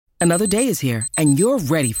Another day is here, and you're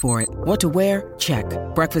ready for it. What to wear? Check.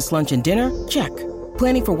 Breakfast, lunch, and dinner? Check.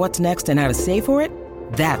 Planning for what's next and how to save for it?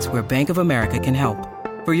 That's where Bank of America can help.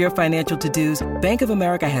 For your financial to-dos, Bank of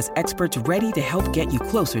America has experts ready to help get you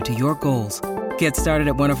closer to your goals. Get started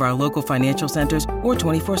at one of our local financial centers or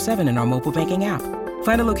 24/7 in our mobile banking app.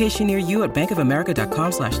 Find a location near you at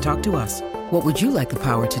bankofamerica.com/talktous. What would you like the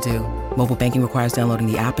power to do? Mobile banking requires downloading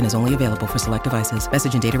the app and is only available for select devices.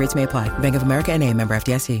 Message and data rates may apply. Bank of America N.A., member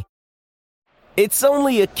FDIC. It's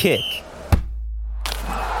only a kick,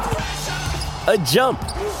 a jump,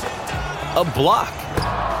 a block.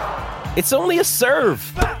 It's only a serve.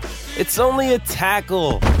 It's only a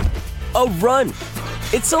tackle, a run.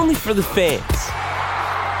 It's only for the fans.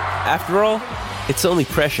 After all, it's only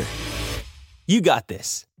pressure. You got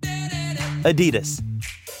this. Adidas.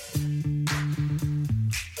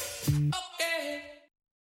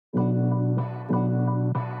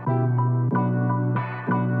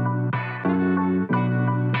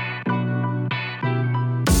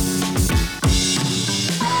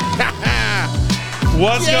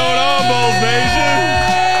 What's going on, Bulls Nation?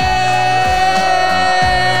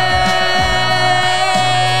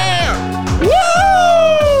 Woo!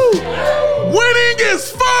 Winning is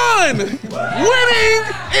fun! Winning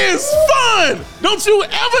is fun! Don't you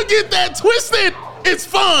ever get that twisted. It's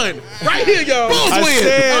fun. Right here, y'all. Bulls win.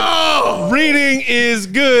 Said, reading is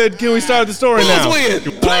good. Can we start the story now? Bulls win.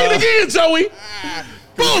 Play it again, Joey.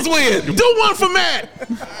 Bulls win. Do one for Matt.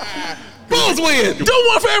 Bulls win. Do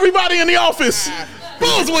one for everybody in the office.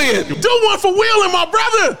 Bulls win. Do one for Will and my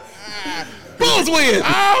brother. Bulls win.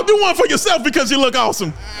 Oh, do one for yourself because you look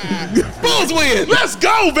awesome. Bulls win. Let's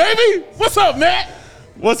go, baby. What's up, Matt?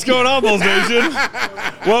 What's going on, Bulls Nation?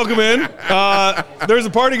 Welcome in. There's a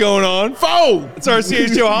party going on. It's our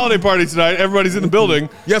CHGO holiday party tonight. Everybody's in the building.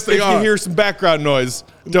 Yes, they are. If you hear some background noise,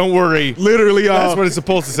 don't worry. Literally, that's what it's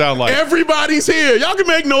supposed to sound like. Everybody's here. Y'all can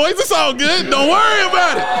make noise. It's all good. Don't worry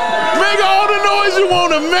about it. Make all the noise you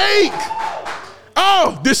want to make.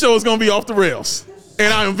 Oh, this show is going to be off the rails.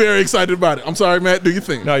 And I am very excited about it. I'm sorry, Matt. Do you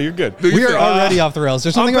think? No, you're good. We are already off the rails.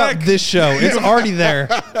 There's something about this show. It's already there.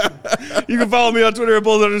 You can follow me on Twitter at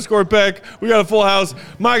Bulls_Peck. We got a full house.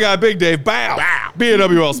 My guy, Big Dave, Bow.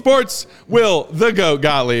 BAWL Sports. Will, the GOAT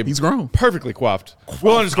Gottlieb. He's grown. Perfectly coiffed.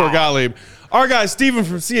 Will_Gottlieb. Our guy, Steven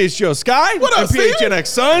from CHGO Sky. What up, and PHNX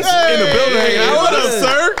Suns in the building hanging out. What up,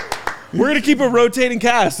 sir? We're going to keep a rotating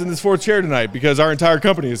cast in this fourth chair tonight because our entire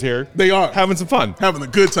company is here. They are. Having some fun. Having a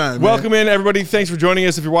good time, man. Welcome in, everybody. Thanks for joining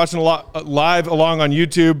us. If you're watching live along on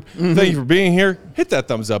YouTube, thank you for being here. Hit that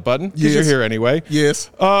thumbs up button because you're here anyway. Yes.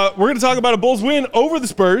 We're going to talk about a Bulls win over the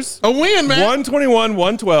Spurs. A win, man.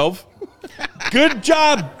 121-112. Good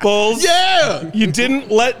job, Bulls. Yeah. You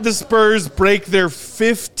didn't let the Spurs break their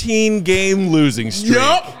 15-game losing streak.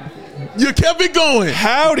 Yup. You kept it going.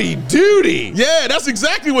 Howdy doody. Yeah, that's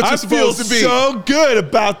exactly what you're supposed to be. I feel so good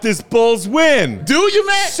about this Bulls win. Do you,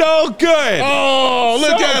 Matt? So good. Oh,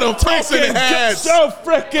 look at him tossing hats. So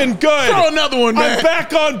freaking good. Throw another one, man. I'm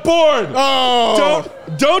back on board. Oh.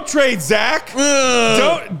 Don't trade Zach.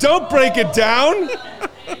 Don't break it down.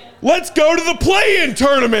 Let's go to the play-in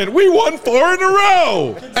tournament. We won 4 in a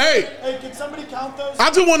row. Hey, can somebody count those?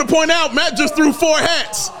 I just want to point out, Matt just threw 4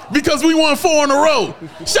 hats because we won 4 in a row.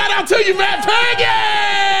 Shout out to you, Matt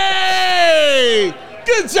Peggy!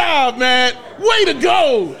 Good job, Matt. Way to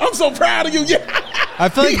go. I'm so proud of you. Yeah. I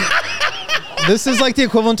feel like this is like the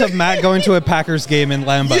equivalent of Matt going to a Packers game in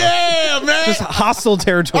Lambeau. Yeah, man. Just hostile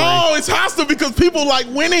territory. Oh, it's hostile because people like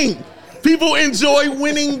winning. People enjoy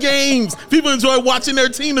winning games. People enjoy watching their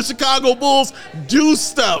team, the Chicago Bulls, do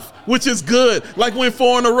stuff, which is good. Like win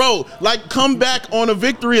 4 in a row. Like come back on a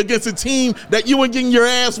victory against a team that you were getting your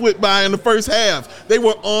ass whipped by in the first half. They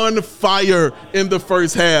were on fire in the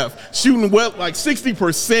first half, shooting well, like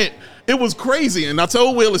 60%. It was crazy. And I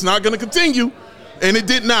told Will it's not going to continue, and it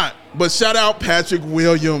did not. But shout out Patrick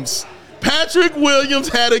Williams. Patrick Williams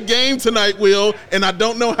had a game tonight, Will, and I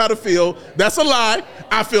don't know how to feel. That's a lie.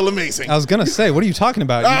 I feel amazing. I was going to say, what are you talking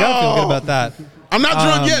about? You got to feel good about that. I'm not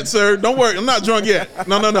drunk yet, sir. Don't worry. I'm not drunk yet.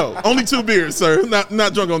 No. Only 2 beers, sir.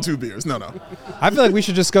 Not drunk on 2 beers. No. I feel like we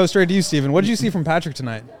should just go straight to you, Steven. What did you see from Patrick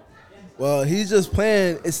tonight? Well, he's just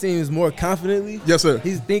playing, it seems, more confidently. Yes, sir.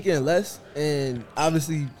 He's thinking less, and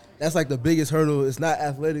obviously that's like the biggest hurdle. It's not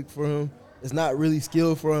athletic for him. It's not really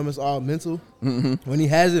skill for him. It's all mental. Mm-hmm. When he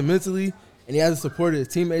has it mentally and he has the support of his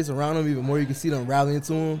teammates around him even more, you can see them rallying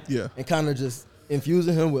to him and kind of just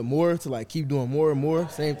infusing him with more to like keep doing more and more.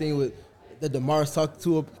 Same thing with that DeMar's talked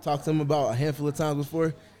to him about a handful of times before.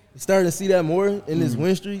 You're starting to see that more in this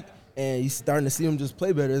win streak, and you're starting to see him just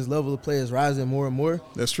play better. His level of play is rising more and more.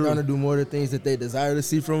 That's true. Trying to do more of the things that they desire to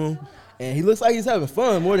see from him. And he looks like he's having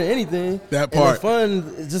fun more than anything. That part. And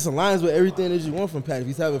the fun just aligns with everything that you want from Pat. If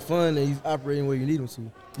he's having fun and he's operating where you need him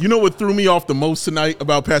to. You know what threw me off the most tonight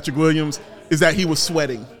about Patrick Williams is that he was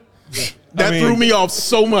sweating. That threw me off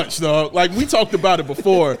so much, dog. Like, we talked about it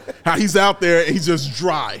before, how he's out there and he's just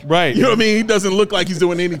dry. Right. You know what I mean? He doesn't look like he's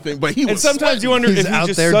doing anything, but he was And sometimes sweating. you wonder if He's he's out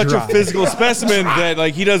just there such dry. a physical specimen that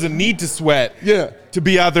like he doesn't need to sweat to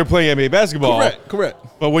be out there playing NBA basketball. Correct.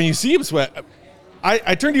 But when you see him sweat,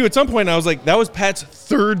 I turned to you at some point and I was like, that was Pat's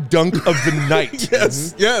third dunk of the night.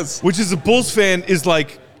 Yes. Which as a Bulls fan is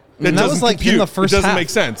like, And that was, like, compute. in the first It doesn't half. make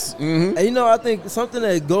sense. And I think something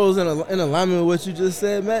that goes in alignment with what you just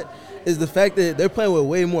said, Matt, is the fact that they're playing with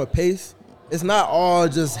way more pace. It's not all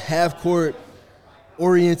just half court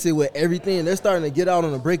oriented with everything. They're starting to get out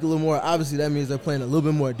on the break a little more. Obviously, that means they're playing a little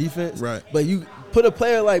bit more defense. Right. But you put a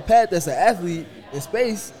player like Pat that's an athlete in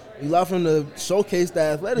space, you allow him to showcase the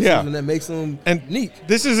athleticism that makes him unique.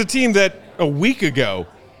 This is a team that a week ago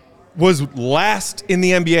was last in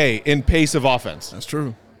the NBA in pace of offense. That's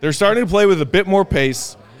true. They're starting to play with a bit more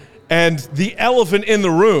pace. And the elephant in the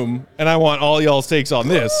room, and I want all y'all's takes on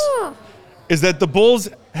this, is that the Bulls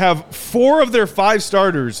have 4 of their 5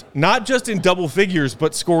 starters, not just in double figures,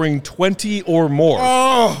 but scoring 20 or more.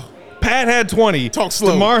 Oh, Pat had 20. Talk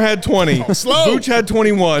slow. DeMar had 20. Talk slow. Vooch had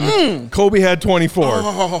 21. Kobe had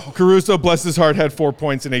 24. Caruso, bless his heart, had 4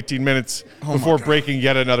 points in 18 minutes before breaking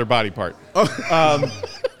yet another body part.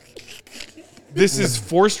 This is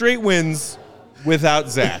 4 straight wins without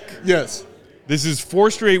Zach. yes. This is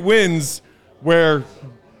 4 straight wins where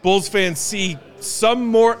Bulls fans see some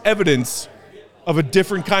more evidence of a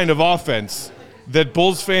different kind of offense that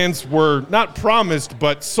Bulls fans were not promised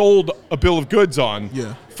but sold a bill of goods on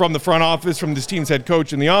from the front office, from this team's head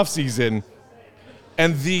coach in the offseason.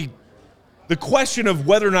 And the question of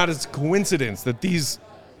whether or not it's a coincidence that these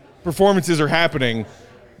performances are happening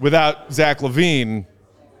without Zach LaVine,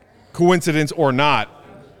 coincidence or not,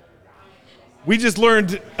 we just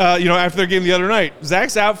learned, after their game the other night,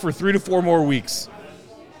 Zach's out for 3 to 4 more weeks.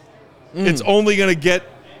 It's only going to get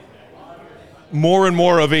more and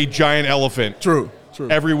more of a giant elephant. True.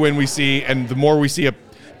 Every win we see, and the more we see a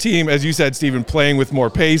team, as you said, Stephen, playing with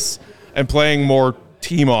more pace and playing more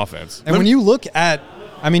team offense. And when you look at,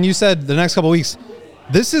 you said the next couple of weeks,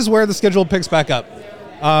 this is where the schedule picks back up.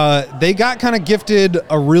 They got kind of gifted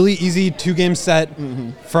a really easy 2-game set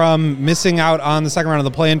from missing out on the second round of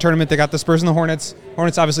the play-in tournament. They got the Spurs and the Hornets.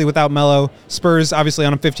 Hornets obviously without Melo. Spurs obviously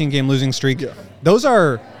on a 15-game losing streak. Yeah. Those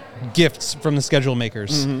are gifts from the schedule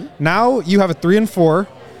makers. Now you have a 3-4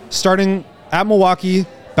 starting at Milwaukee,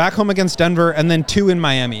 back home against Denver, and then 2 in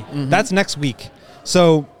Miami. That's next week.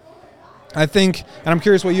 So I think, and I'm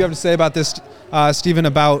curious what you have to say about this, Stephen,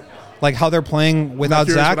 about like how they're playing without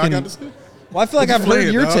Zach. Well, I feel like I've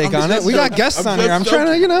heard your take on it. We got guests on here. I'm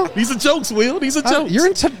trying to, These are jokes, Will. These are jokes. You're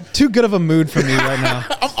in too good of a mood for me right now.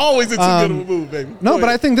 I'm always in too good of a mood, baby. No, but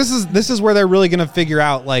I think this is where they're really going to figure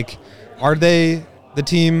out, like, are they the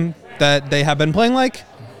team that they have been playing like?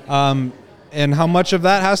 And how much of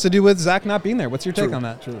that has to do with Zach not being there? What's your take on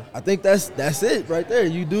that? I think that's it right there.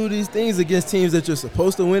 You do these things against teams that you're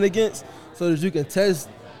supposed to win against so that you can test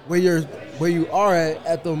where you are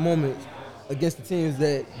at the moment against the teams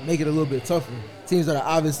that make it a little bit tougher. Teams that are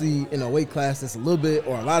obviously in a weight class that's a little bit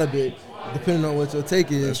or a lot of bit, depending on what your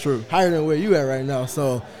take is, higher than where you at right now.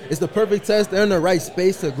 So it's the perfect test. They're in the right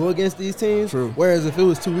space to go against these teams. Whereas if it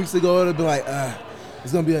was 2 weeks ago, it would have been like,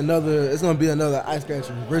 it's gonna be another eye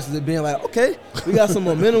scratcher. Versus it being like, okay, we got some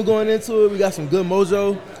momentum going into it. We got some good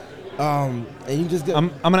mojo. And you just get.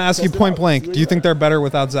 I'm gonna ask you point blank. Do you think they're better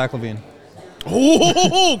without Zach LaVine?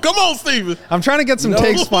 Oh, come on, Steven. I'm trying to get some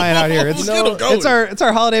takes flying out here. It's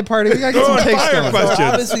our holiday party. We gotta get some takes going. So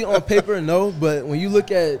obviously on paper, no, but when you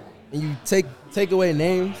look at and you take away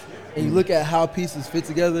names and you look at how pieces fit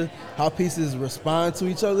together, how pieces respond to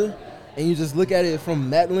each other, and you just look at it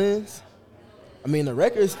from that lens, the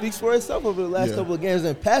record speaks for itself over the last couple of games.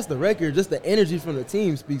 And past the record, just the energy from the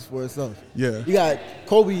team speaks for itself. Yeah, you got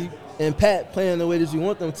Kobe and Pat playing the way that you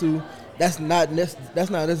want them to. That's not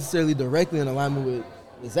necessarily directly in alignment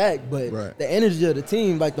with Zach, but the energy of the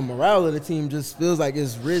team, like the morale of the team, just feels like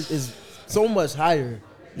is so much higher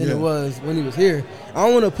than it was when he was here. I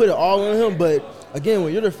don't want to put it all on him, but again,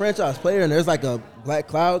 when you're the franchise player and there's like a black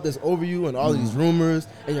cloud that's over you and all these rumors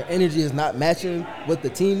and your energy is not matching what the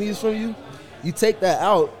team needs from you, you take that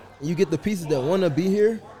out and you get the pieces that want to be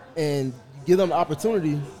here and give them the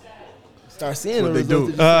opportunity. start seeing the they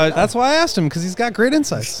results. do. That's why I asked him, because he's got great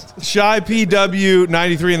insights. Shy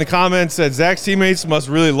PW93 in the comments said Zach's teammates must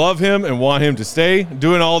really love him and want him to stay.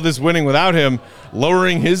 Doing all this winning without him,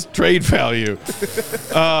 lowering his trade value.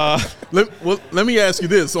 Let me ask you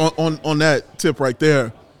this on that tip right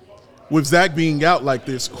there. With Zach being out like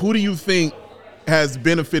this, who do you think has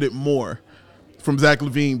benefited more from Zach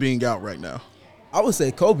LaVine being out right now? I would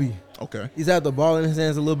say Kobe. Okay. He's had the ball in his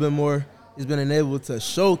hands a little bit more. He's been enabled to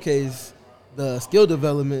showcase the skill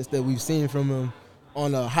developments that we've seen from him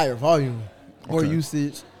on a higher volume, more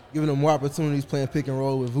usage, giving him more opportunities playing pick and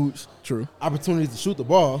roll with Vooch. True. Opportunities to shoot the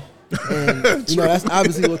ball. And, that's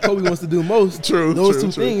obviously what Kobe wants to do most. Those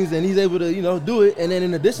two things, and he's able to, do it. And then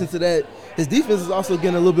in addition to that, his defense is also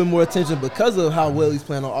getting a little bit more attention because of how well he's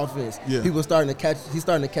playing on offense. Yeah. He's starting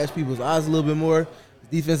to catch people's eyes a little bit more.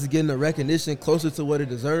 His defense is getting the recognition closer to what it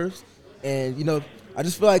deserves. And, I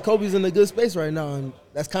just feel like Kobe's in a good space right now, and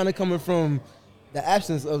that's kind of coming from the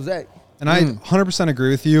absence of Zach. And I 100%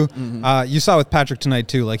 agree with you. You saw with Patrick tonight,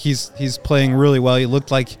 too. Like, he's playing really well. He looked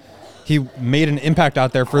like he made an impact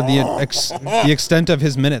out there for the extent of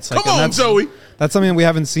his minutes. Like, Come on, Joey. That's something we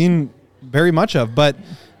haven't seen very much of. But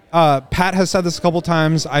Pat has said this a couple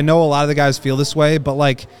times. I know a lot of the guys feel this way, but,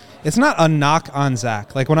 like, it's not a knock on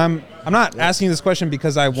Zach. Like, when I'm not asking this question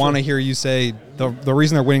because I want to hear you say the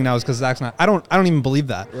reason they're winning now is because Zach's not. I don't even believe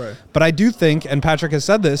that. Right. But I do think, and Patrick has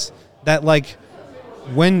said this, that, like,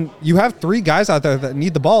 when you have three guys out there that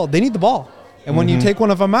need the ball, they need the ball. And when you take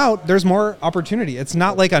one of them out, there's more opportunity. It's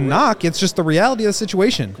not like a knock. It's just the reality of the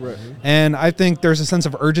situation. Correct. And I think there's a sense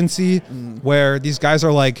of urgency where these guys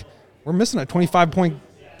are like, we're missing a 25-point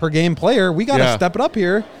per game player. We got to step it up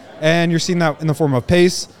here. And you're seeing that in the form of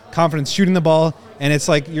pace, confidence shooting the ball. And it's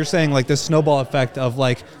like you're saying, like, this snowball effect of,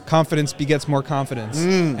 like, confidence begets more confidence.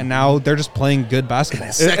 And now they're just playing good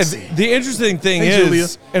basketball. Sexy. The interesting thing is, Julia.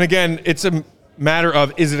 and again, it's a matter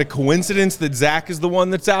of, is it a coincidence that Zach is the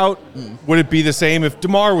one that's out? Would it be the same if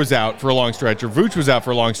DeMar was out for a long stretch or Vooch was out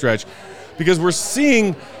for a long stretch? Because we're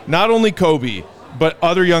seeing not only Kobe, but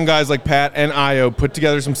other young guys like Pat and Ayo put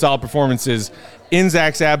together some solid performances in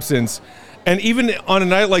Zach's absence. And even on a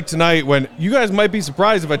night like tonight, when you guys might be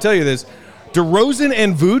surprised if I tell you this, DeRozan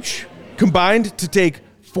and Vooch combined to take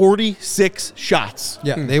 46 shots.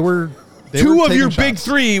 Yeah, they were two of taking your shots. big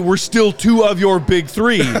three were still two of your big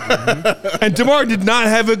three. And DeMar did not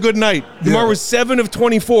have a good night. DeMar was 7 of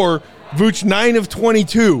 24, Vooch 9 of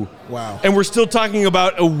 22. Wow. And we're still talking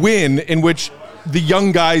about a win in which the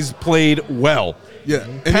young guys played well. Yeah.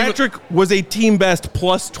 And Patrick was a team best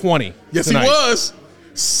plus 20. Yes, tonight he was.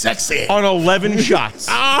 Sexy. on 11 shots.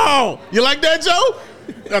 Oh, you like that, Joe?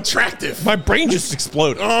 Attractive. My brain just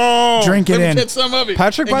exploded. Oh, Drink it let me in. get some of it.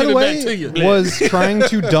 Patrick, and by get the it back to way, you. was trying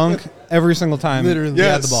to dunk every single time Literally. he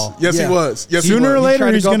had the ball. Yes, Yeah. he was. Yes, Sooner he or was. later,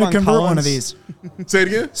 tried to he's go going up to on convert one of Collins. these. Say it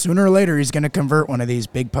again. Sooner or later, he's going to convert one of these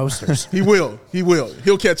big posters. He will. He will.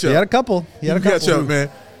 He'll catch up. He had a couple. He'll catch up, man.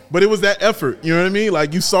 But it was that effort. You know what I mean?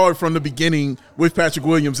 Like, you saw it from the beginning with Patrick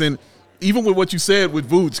Williams. And even with what you said with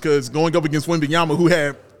Vooch, because going up against Wembanyama, who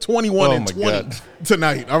had 21 and 20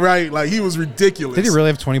 tonight, all right? Like, he was ridiculous. Did he really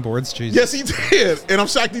have 20 boards? Jesus. Yes, he did. And I'm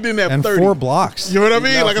shocked he didn't have And 30. 4 blocks. You know what I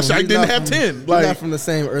mean? He's Like, I'm not shocked he from- didn't he's have not 10. He's Like, not from the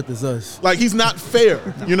same earth as us. like, he's not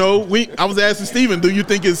fair. You know, I was asking Steven, do you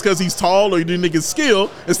think it's because he's tall or do you think it's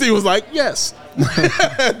skill? And Steven was like, yes.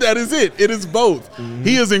 That is it. It is both.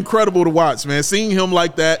 He is incredible to watch, man. Seeing him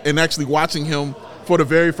like that and actually watching him for the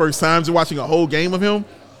very first time, just watching a whole game of him,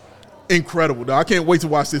 incredible, dog. I can't wait to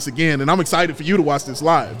watch this again. And I'm excited for you to watch this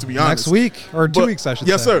live, to be honest. Next week, or 2 weeks, I should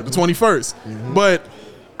yes, say. sir, the 21st. But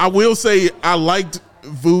I will say I liked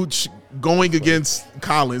Vooch going against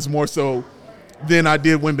Collins more so than I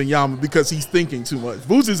did Wembanyama because he's thinking too much.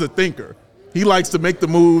 Vooch is a thinker. He likes to make the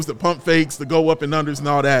moves, the pump fakes, the go up and unders and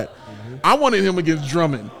all that. I wanted him against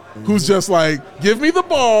Drummond, who's just like, give me the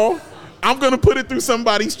ball. I'm going to put it through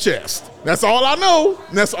somebody's chest. That's all I know,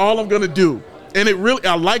 and that's all I'm going to do. And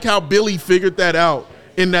I like how Billy figured that out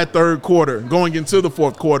in that third quarter, going into the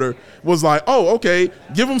fourth quarter, was like, oh, okay,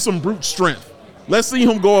 give him some brute strength. Let's see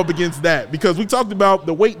him go up against that because we talked about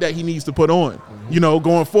the weight that he needs to put on,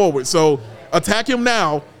 going forward. So attack him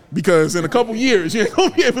now because in a couple years, you ain't going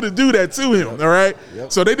to be able to do that to him, all right?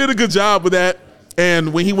 Yep. So they did a good job with that.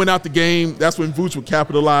 And when he went out the game, that's when Vooch would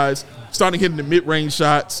capitalize, starting hitting the mid-range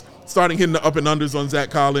shots, starting hitting the up and unders on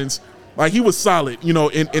Zach Collins. Like, he was solid,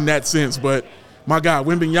 in that sense. But, my God,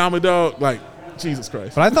 Wembanyama, dog, like, Jesus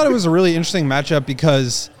Christ. But I thought it was a really interesting matchup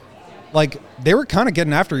because, like, they were kind of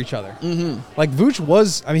getting after each other. Like,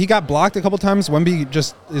 Vooch he got blocked a couple times. Wemby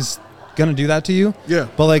just is going to do that to you. Yeah.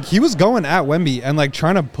 But, like, he was going at Wemby and, like,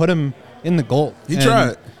 trying to put him in the goal. He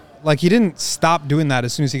tried. like he didn't stop doing that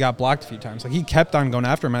as soon as he got blocked a few times. Like he kept on going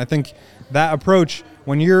after him. And I think that approach,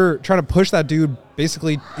 when you're trying to push that dude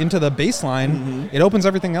basically into the baseline, it opens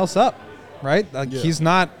everything else up, right? Like he's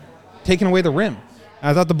not taking away the rim. And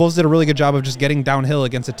I thought the Bulls did a really good job of just getting downhill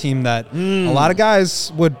against a team that a lot of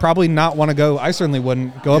guys would probably not want to go. I certainly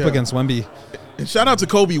wouldn't go up against Wemby. And shout out to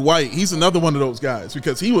Kobe White. He's another one of those guys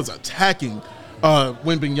because he was attacking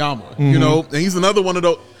Wembanyama, you know, and he's another one of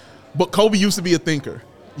those. But Kobe used to be a thinker.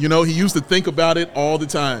 You know, he used to think about it all the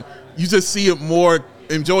time. You just see it more,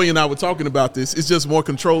 and Joey and I were talking about this, it's just more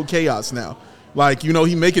controlled chaos now. Like, you know,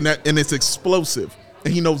 he making that, and it's explosive,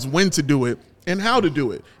 and he knows when to do it and how to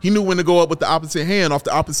do it. He knew when to go up with the opposite hand off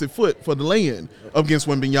the opposite foot for the lay-in against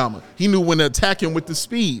Wembanyama. He knew when to attack him with the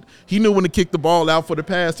speed. He knew when to kick the ball out for the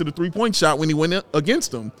pass to the three-point shot when he went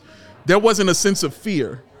against him. There wasn't a sense of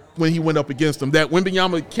fear when he went up against him that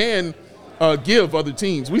Wembanyama can give other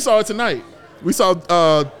teams. We saw it tonight. We saw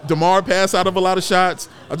DeMar pass out of a lot of shots.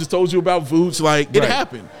 I just told you about Vooch. Like, it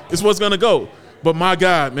happened. It's what's going to go. But, my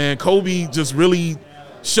God, man, Kobe just really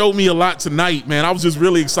showed me a lot tonight, man. I was just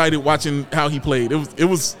really excited watching how he played. It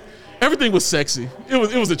was everything was sexy. It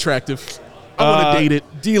was attractive. I want to date it.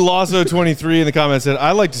 D. Lazo23 in the comments said,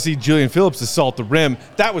 I like to see Julian Phillips assault the rim.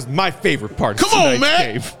 That was my favorite part of tonight's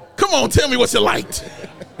game. Come on, tell me what you liked.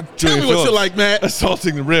 Tell me Phillips what you like, Matt.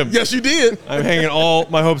 Assaulting the rim. Yes, you did. I'm hanging all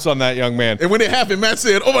my hopes on that young man. And when it happened, Matt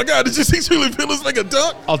said, oh, my God, did you see Julian Phillips make a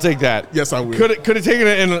dunk? I'll take that. Yes, I will. Could have taken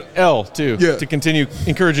it in an L, too, to continue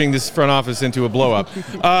encouraging this front office into a blow-up.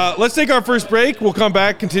 Let's take our first break. We'll come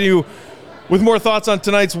back, continue with more thoughts on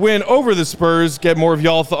tonight's win over the Spurs. Get more of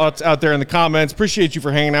y'all thoughts out there in the comments. Appreciate you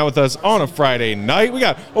for hanging out with us on a Friday night. We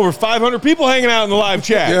got over 500 people hanging out in the live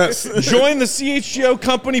chat. Yes. Join the CHGO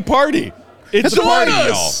company party. It's a party,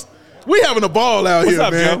 y'all. We having a ball out What's here,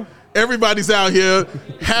 up, man. Joe? Everybody's out here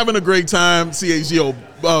having a great time. CHGO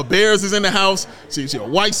Bears is in the house. CHGO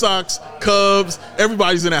White Sox, Cubs.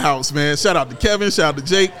 Everybody's in the house, man. Shout out to Kevin. Shout out to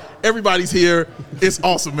Jake. Everybody's here. It's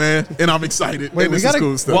awesome, man. And I'm excited. Wait, and this is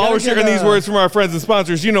cool stuff. While we're sharing these words from our friends and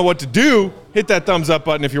sponsors, you know what to do. Hit that thumbs up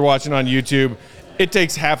button if you're watching on YouTube. It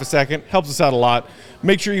takes half a second. Helps us out a lot.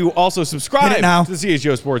 Make sure you also subscribe to the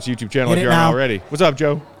CHGO Sports YouTube channel if you aren't already. What's up,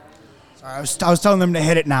 Joe? I was telling them to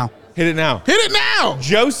hit it now. Hit it now. Hit it now.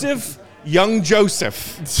 Young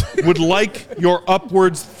Joseph would like your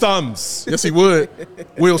upwards thumbs. Yes, he would.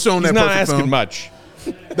 We'll show him that He's not perfect asking thumb. much.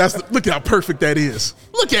 Look at how perfect that is.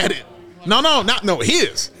 Look at it.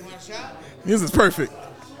 His. His is perfect.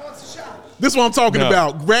 This is what I'm talking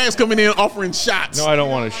about. Grass coming in offering shots. No, I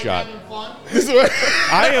don't want a shot.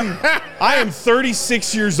 I am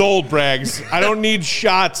 36 years old, Braggs. I don't need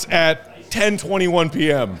shots at 10:21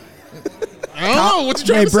 p.m. I don't know what you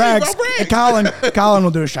trying to say about Braggs. Colin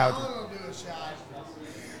will do a shot.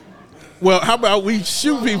 Well, how about we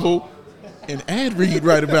shoot people and ad read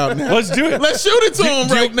right about now? Let's do it. Let's shoot it to him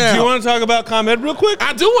right now. Do you want to talk about ComEd real quick?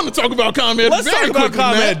 I do want to talk about ComEd. Let's talk about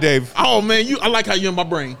ComEd, Dave. Oh, man, I like how you're in my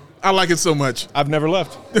brain. I like it so much. I've never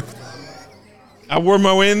left. I wore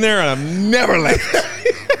my way in there, and I've never left.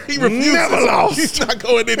 He refuses. Never lost. He's not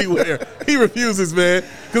going anywhere. He refuses, man,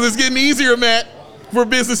 because it's getting easier, Matt, for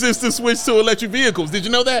businesses to switch to electric vehicles. Did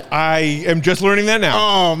you know that? I am just learning that now.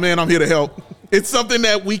 Oh, man, I'm here to help. It's something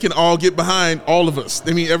that we can all get behind, all of us.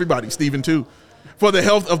 I mean, everybody, Stephen, too, for the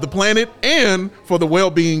health of the planet and for the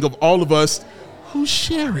well-being of all of us who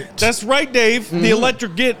share it. That's right, Dave. The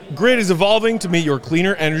electric grid is evolving to meet your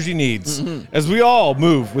cleaner energy needs as we all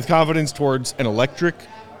move with confidence towards an electric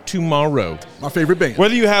tomorrow. My favorite band.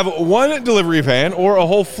 Whether you have one delivery van or a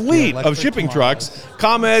whole fleet of shipping trucks,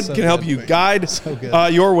 ComEd can help you guide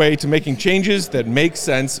your way to making changes that make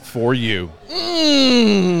sense for you.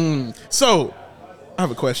 So, I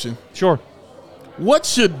have a question. Sure. What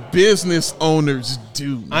should business owners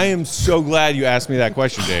do? I am so glad you asked me that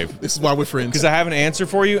question, Dave. This is why we're friends. Because I have an answer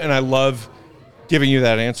for you, and I love giving you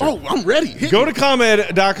that answer. Oh, I'm ready. Go to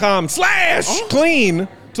ComEd.com/clean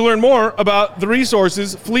to learn more about the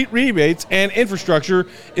resources, fleet rebates, and infrastructure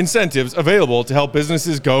incentives available to help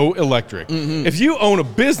businesses go electric. If you own a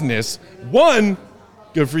business, 1,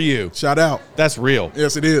 good for you. Shout out. That's real.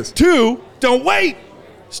 Yes, it is. 2, don't wait.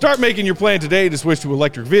 Start making your plan today to switch to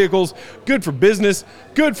electric vehicles. Good for business,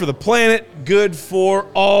 good for the planet, good for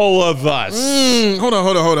all of us. Hold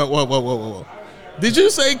on. Whoa. Did you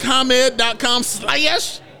say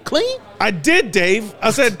ComEd.com/clean? I did, Dave.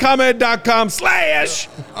 I said ComEd.com/clean.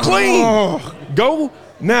 Oh. Go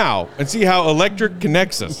now and see how electric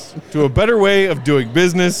connects us to a better way of doing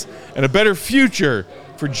business and a better future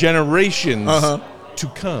for generations to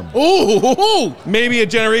come. Ooh. Maybe a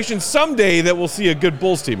generation someday that we'll see a good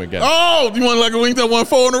Bulls team again. Oh, you want like a wing that won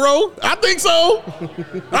 4 in a row? I think so.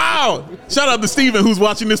 Oh, shout out to Steven who's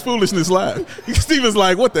watching this foolishness live. Steven's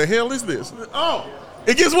like, what the hell is this? Oh,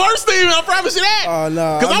 it gets worse, Steven. I promise you that. Oh,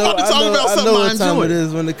 no. Because I'm about to talk about something I know what time enjoy. it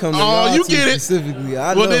is when it comes to Oh, you get it. specifically.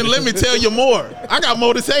 Well, then let me tell you more. I got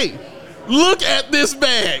more to say. Look at this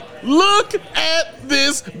bag. Look at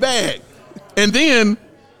this bag. And then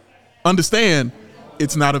understand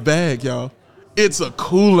it's not a bag, y'all. It's a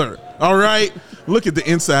cooler. All right? Look at the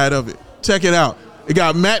inside of it. Check it out. It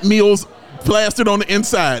got Matt Meals plastered on the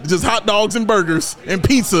inside. Just hot dogs and burgers and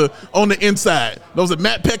pizza on the inside. Those are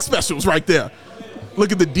Matt Peck specials right there.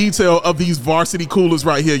 Look at the detail of these varsity coolers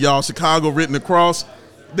right here, y'all. Chicago written across.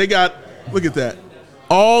 They got, look at that.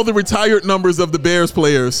 All the retired numbers of the Bears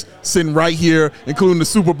players sitting right here, including the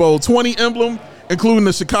Super Bowl 20 emblem, including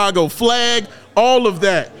the Chicago flag, all of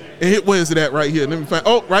that. And where is it at right here? Let me find,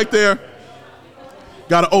 oh, right there.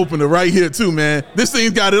 Got to open it right here too, man. This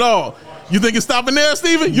thing's got it all. You think it's stopping there,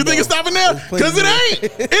 Steven? You think it's stopping there? Because it ain't.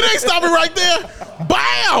 It ain't stopping right there.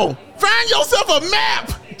 Bow! Find yourself a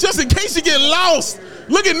map just in case you get lost.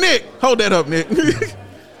 Look at Nick. Hold that up, Nick.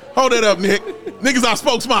 Hold that up, Nick. Nick is our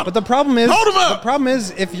spokesmodel. But the problem is, hold him up. The problem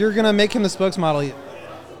is, if you're gonna make him the spokesmodel,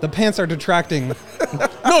 the pants are detracting.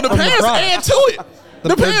 No, the pants add to it.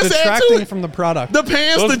 The pants detracting from the product. The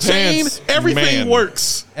pants, Those the chain, pants, everything man.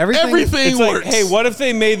 works. Everything It's works. like, hey, what if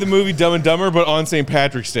they made the movie Dumb and Dumber but on St.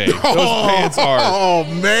 Patrick's Day? Those pants are. Oh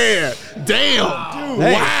man, damn!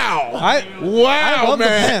 Hey, Wow! I love man.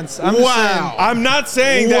 the pants. I'm just saying. I'm not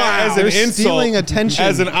saying that as an They're insult, stealing attention.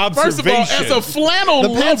 as an First of all, observation. as a flannel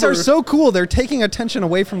The pants lover, are so cool. They're taking attention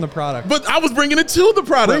away from the product. But I was bringing it to the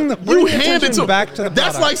product. Bring you the hand it attention to back to the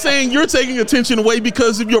That's product. like saying you're taking attention away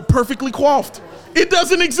because of you're perfectly coiffed. It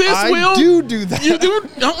doesn't exist, I Will. do that. You do?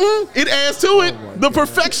 It adds to it. The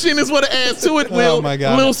perfection is what it adds to it, Will. Oh, my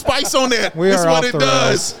God. A little spice on that. We It's are what off it the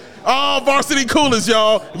does. Oh, varsity coolers,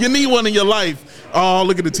 y'all. You need one in your life. Oh,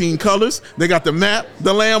 look at the team colors. They got the map,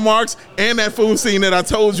 the landmarks, and that food scene that I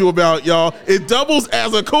told you about, y'all. It doubles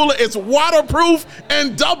as a cooler. It's waterproof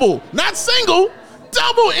and double, not single,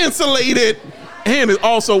 double insulated. And it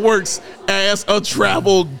also works as a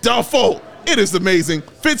travel duffel. It is amazing.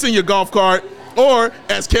 Fits in your golf cart or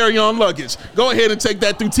as carry-on luggage. Go ahead and take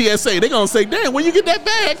that through TSA. They're going to say, damn, when you get that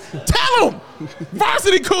bag, tell them.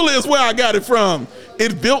 Varsity Cooler is where I got it from.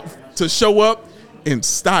 It's built to show up in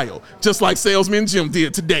style, just like Salesman Jim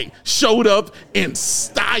did today. Showed up in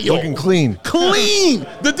style. Looking clean. Clean.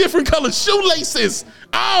 The different colored shoelaces.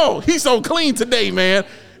 Oh, he's so clean today, man.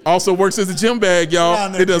 Also works as a gym bag,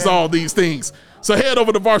 y'all. It does all these things. So head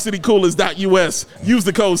over to varsitycoolers.us. Use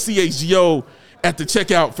the code CHGO at the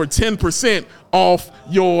checkout for 10% off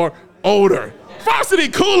your order. Varsity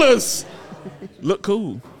Coolers. Look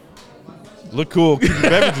cool. Look cool. Keep your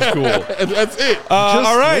beverages cool. That's it.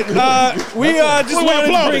 All right. We just wanted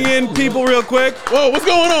to bring in people real quick. Whoa, what's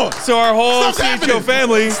going on? So our whole Stuff's CHGO happening.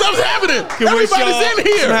 family Stuff's happening. can wish y'all Everybody's in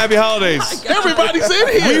here. some happy holidays. Everybody's in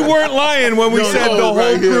here. We weren't lying when we said the whole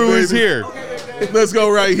right here, crew is baby. here. Let's go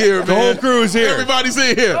right here, man. The whole crew is here. Everybody's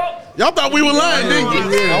in here. Y'all thought we were lying, didn't you?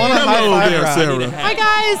 I want a Hello high five there, round. Sarah. Hi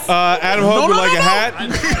guys. Adam Hope would like a hat.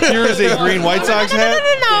 Here is a green White Sox hat.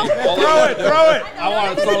 No. Throw it. Throw it. I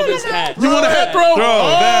want to throw this hat. You want a hat throw? Throw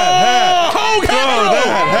that hat. Hogue hat Throw throw.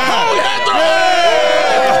 that hat. Hogue hat throw.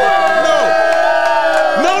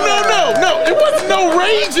 No. It wasn't no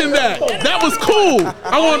rage in that. That was cool.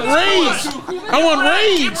 I want rage. I want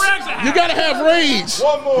rage. You gotta have rage.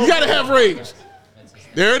 You gotta have rage.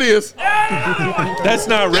 There it is. That's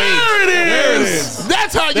not rage. There it is. There it is.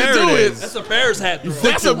 That's how you There do it it. is. That's a Bears hat.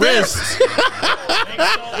 That's a best.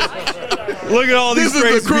 Look at all This these is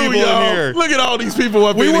crazy the crew, people in y'all. here. Look at all these people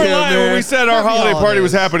up We in weren't here, lying man. when we said our holiday party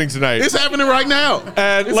was happening tonight. It's happening right now.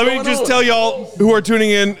 And It's let me going just on. tell y'all who are tuning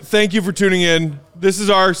in, thank you for tuning in. This is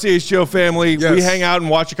our CHGO family. Yes. We hang out and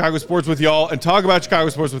watch Chicago sports with y'all and talk about Chicago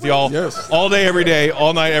sports with y'all Yes. all day, every day,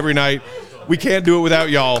 all night, every night. We can't do it without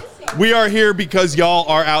y'all. We are here because y'all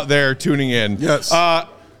are out there tuning in. Yes.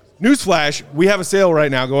 Newsflash, we have a sale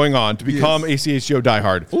right now going on to become a CHGO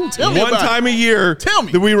diehard. Ooh, tell me One about it. time a year Tell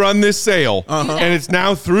me. that we run this sale, and it's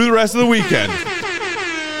now through the rest of the weekend.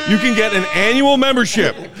 You can get an annual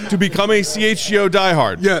membership to become a CHGO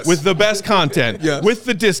diehard. Yes. With the best content, Yes. with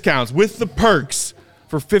the discounts, with the perks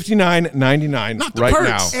for $59.99 Not the right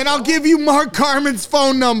perks. now. And I'll give you Mark Carmen's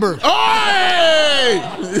phone number. Hey!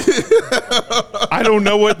 I don't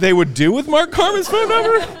know what they would do with Mark Carmen's phone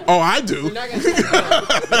number, Oh, I do.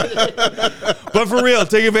 but for real,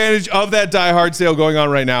 take advantage of that diehard sale going on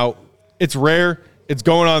right now. It's rare. It's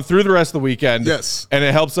going on through the rest of the weekend. Yes. And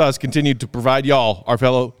it helps us continue to provide y'all, our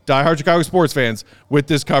fellow diehard Chicago sports fans, with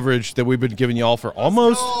this coverage that we've been giving y'all for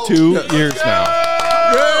almost 2 years now.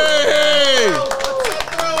 Yay!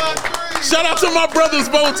 Shout out to my brother's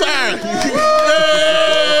bow tie.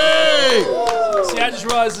 Yay! See, I just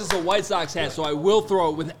realized this is a White Sox hat, so I will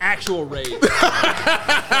throw it with actual rage.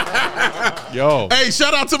 Yo. Hey,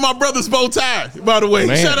 shout out to my brother's bow tie, by the way.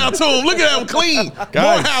 Man. Shout out to him. Look at him, clean.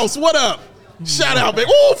 Guys. Morehouse, what up? Shout out, man.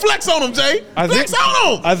 Ooh, flex on him, Jay. Flex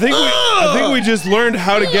on him. I think we just learned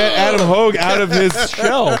how to get Adam Hogue out of his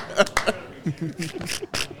shell.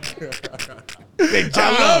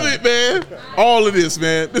 I love it, man. All of this,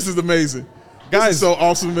 man. This is amazing. Guys, this is so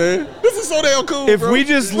awesome, man. This is so damn cool, If bro. we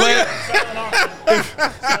just let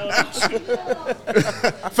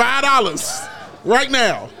 $5 right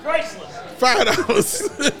now. Priceless.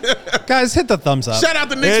 $5. Guys, hit the thumbs up. Shout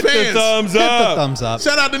out to Knicks hit fans. the thumbs Hit the up. thumbs up.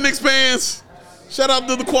 Shout out to Knicks fans. Shout out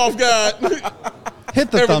to the Quaff God.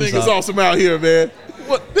 Hit the thumbs Everything up. is awesome out here, man.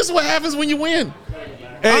 This is what happens when you win.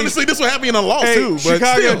 Hey, Honestly, this is what happened in a loss, Hey, too. But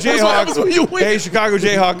Chicago still, this is what happens when you Jayhawk. win. Hey, Chicago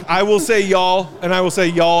Jayhawk. I will say y'all, and I will say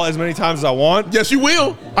y'all as many times as I want. Yes, you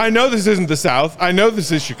will. I know this isn't the South. I know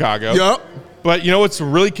this is Chicago. Yup. But you know what's a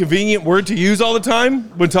really convenient word to use all the time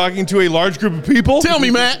when talking to a large group of people? Tell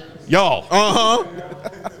me, Matt. Y'all.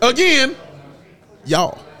 Again,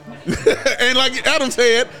 y'all. And like Adam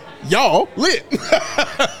said, y'all lit.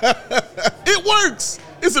 It works.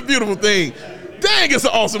 It's a beautiful thing. Dang, it's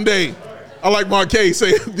an awesome day. I like Marquez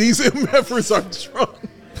saying these MFers are drunk.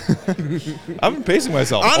 I've been pacing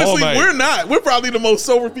myself all Honestly, night. we're not. We're probably the most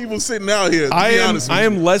sober people sitting out here. To be honest with I you.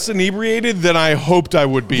 am less inebriated than I hoped I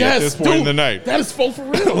would be at this point in the night. That is so for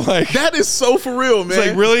real. Like- that is so for real, man. It's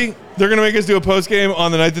like, really? They're going to make us do a post game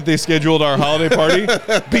on the night that they scheduled our holiday party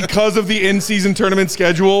because of the in-season tournament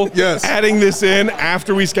schedule? Yes. Adding this in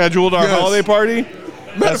after we scheduled our Yes. holiday party?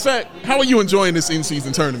 Matter of fact, how are you enjoying this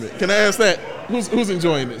in-season tournament? Can I ask that? Who's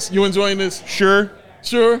enjoying this? You enjoying this? Sure.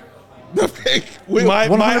 Sure. Okay. Will. My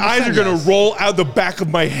 100% eyes are going to yes. roll out the back of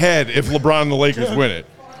my head if LeBron and the Lakers win it.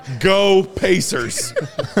 Go Pacers.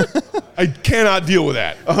 I cannot deal with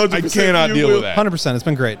that. 100% I cannot you deal will. with that. 100%. It's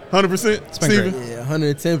been great. 100%. been Steven? great. Yeah,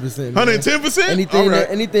 110%. 110%? Anything All right.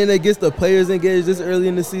 anything that gets the players engaged this early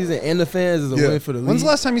in the season and the fans is a Yeah. win for the league. When's the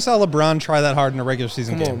last time you saw LeBron try that hard in a regular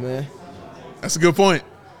season Come game? on, man. That's a good point.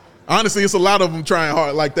 Honestly, it's a lot of them trying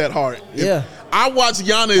hard like that hard. Yeah. I watched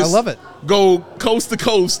Giannis I love it. go coast to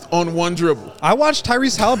coast on one dribble. I watched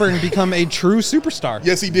Tyrese Halliburton become a true superstar.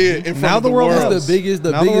 Yes, he did. In front Now of the world That's knows. the biggest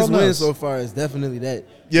Now the world win knows. so far is definitely that.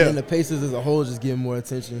 Yeah. And the Pacers as a whole just getting more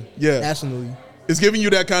attention nationally. It's giving you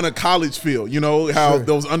that kind of college feel, you know, how Sure.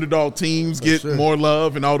 those underdog teams get sure. more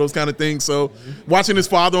love and all those kind of things. So watching his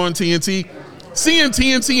father on TNT, seeing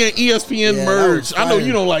TNT and ESPN Yeah, that merge. was I know fire.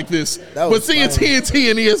 you don't like this, That but was seeing fire. TNT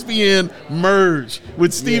and ESPN merge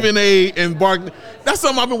with Stephen A. and Barkley, that's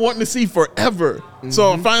something I've been wanting to see forever. So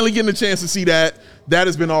Mm-hmm. I'm finally getting a chance to see that. That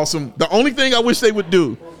has been awesome. The only thing I wish they would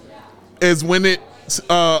do is when it's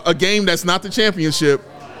a game that's not the championship,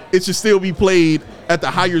 it should still be played at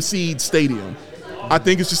the higher seed stadium. I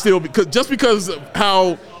think it should still be because of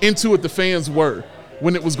how into it the fans were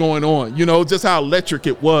when it was going on. You know, just how electric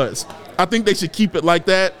it was. I think they should keep it like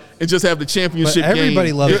that and just have the championship But everybody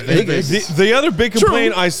game. loves in Vegas. The other big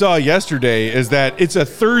complaint True. I saw yesterday is that it's a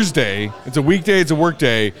Thursday, it's a weekday, it's a work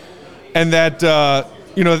day, and that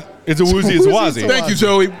it's a woozy, it's a wazi. Thank you,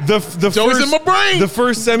 Joey. The Joey's first, in my brain. The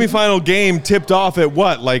first semifinal game tipped off at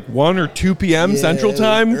what, like 1 or 2 p.m. Yeah, Central it was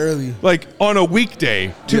Time, early. like on a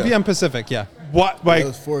weekday. 2 p.m. Pacific, yeah. What, like It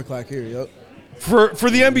was 4 o'clock here, yep. for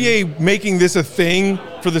the NBA making this a thing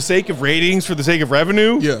for the sake of ratings, for the sake of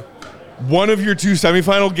revenue? Yeah. One of your 2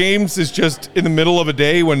 semifinal games is just in the middle of a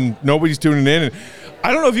day when nobody's tuning in. And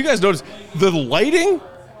I don't know if you guys noticed, the lighting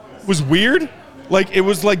was weird. Like, it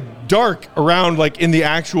was like dark around, like in the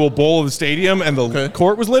actual bowl of the stadium, and the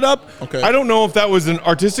court was lit up. Okay. I don't know if that was an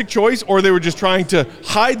artistic choice or they were just trying to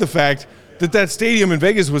hide the fact that stadium in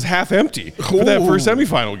Vegas was half empty for that first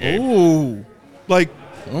semifinal game. Ooh. Like,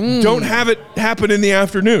 don't have it happen in the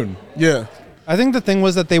afternoon. Yeah. I think the thing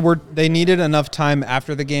was that they needed enough time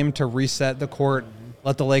after the game to reset the court,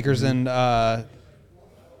 let the Lakers and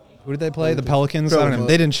who did they play? The Pelicans? I don't know.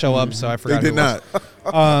 They didn't show up, so I They forgot. did not.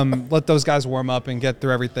 Let those guys warm up and get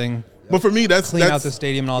through everything. But for me, Clean out the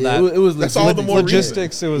stadium and all that. It was That's all the more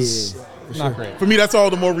logistics. It was not great. For me, that's all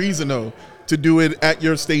the more reason, though, to do it at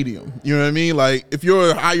your stadium. You know what I mean? Like, if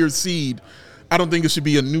you're a higher seed, I don't think it should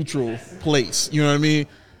be a neutral place. You know what I mean?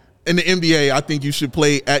 In the NBA, I think you should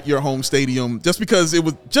play at your home stadium just because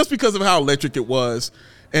of how electric it was,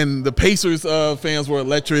 And the Pacers fans were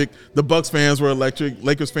electric. The Bucks fans were electric.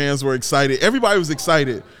 Lakers fans were excited. Everybody was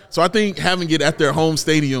excited. So I think having it at their home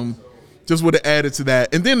stadium just would have added to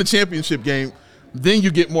that. And then the championship game, then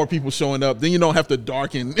you get more people showing up. Then you don't have to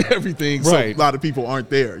darken everything, so a lot of people aren't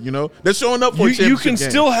there. They're showing up for a championship You can game.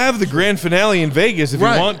 still have the grand finale in Vegas if you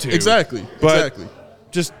want to. Exactly. But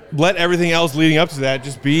just let everything else leading up to that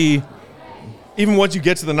just be. Even once you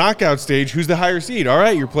get to the knockout stage, who's the higher seed? All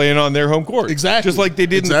right, you're playing on their home court. Exactly. Just like they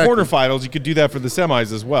did in the quarterfinals, you could do that for the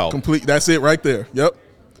semis as well. That's it right there. Yep.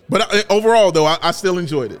 But overall, though, I still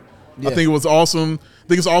enjoyed it. Yeah. I think it was awesome. I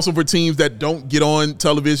think it's awesome for teams that don't get on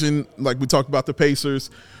television, like we talked about the Pacers.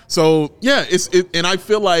 So, yeah, and I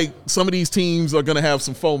feel like some of these teams are going to have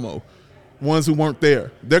some FOMO, ones who weren't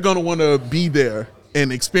there. They're going to want to be there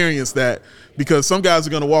and experience that because some guys are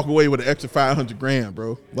going to walk away with an extra $500,000,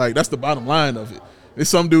 bro. Like, that's the bottom line of it. There's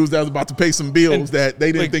some dudes that was about to pay some bills that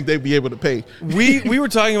they didn't think they'd be able to pay. We were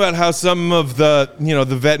talking about how some of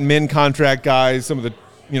the vet min contract guys, some of the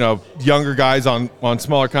younger guys on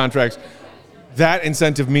smaller contracts, that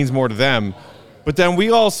incentive means more to them. But then we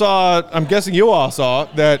all saw, I'm guessing you all saw,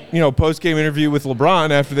 that post-game interview with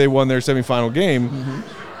LeBron after they won their semifinal game. Mm-hmm.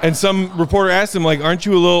 And some reporter asked him, like, aren't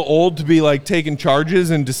you a little old to be, like, taking charges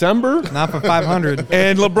in December? Not for 500.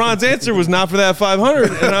 And LeBron's answer was not for that 500.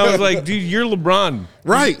 And I was like, dude, you're LeBron.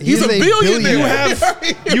 Right. He's a billionaire.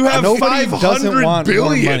 You have Nobody 500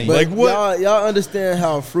 billion. But like, what? Y'all understand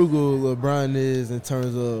how frugal LeBron is in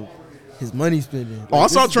terms of his money spending. Like, I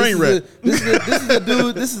saw Trainwreck.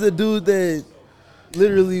 This is a dude that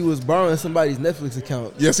literally was borrowing somebody's Netflix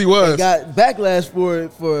account. Yes, he was. And got backlash for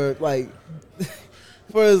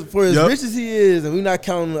as rich as he is, and we're not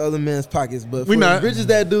counting the other man's pockets, but for as rich as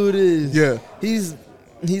that dude is, he's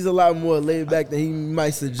a lot more laid back than he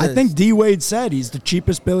might suggest. I think D Wade said he's the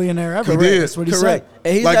cheapest billionaire ever. That's what he said.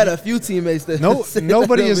 And he's got a few teammates that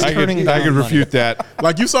nobody is turning down. I could refute that.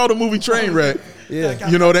 Like you saw the movie Trainwreck. Yeah.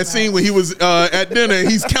 That scene when he was at dinner and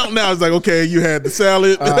he's counting out. It's like, okay, you had the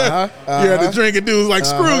salad, you had the drink, and dude's like,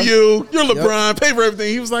 screw you, you're LeBron, pay for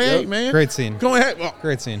everything. He was like, hey, man. Great scene. Go ahead. Well,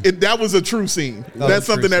 great scene. That was a true scene. That's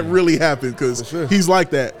something that really happened because he's like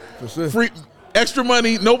that. For sure. Free, extra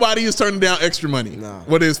money, nobody is turning down extra money. Nah.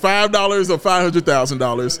 Whether it's $5 or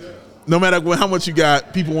 $500,000, no matter how much you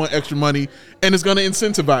got, people want extra money, and it's going to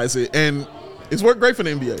incentivize it. And it's worked great for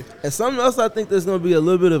the NBA. And something else I think there's going to be a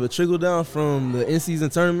little bit of a trickle down from the in-season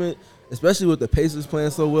tournament, especially with the Pacers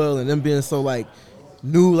playing so well and them being so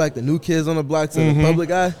new, like the new kids on the block to the public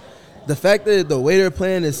eye. The fact that the way they're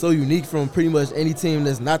playing is so unique from pretty much any team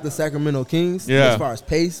that's not the Sacramento Kings as far as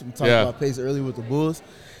pace. We talked about pace earlier with the Bulls.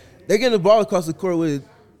 They're getting the ball across the court with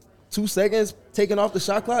 2 seconds taken off the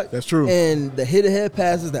shot clock. That's true. And the hit-ahead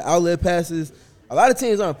passes, the outlet passes, a lot of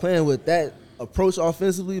teams aren't playing with that approach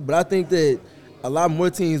offensively, but I think that a lot more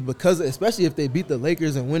teams, especially if they beat the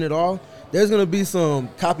Lakers and win it all, there's going to be some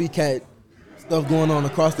copycat stuff going on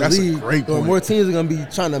across the league. That's a great point. More teams are going to be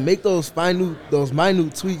trying to make those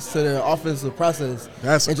minute tweaks to their offensive process.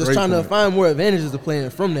 And just trying to find more advantages to playing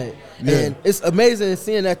from that. Yeah. And it's amazing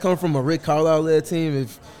seeing that come from a Rick Carlisle-led team.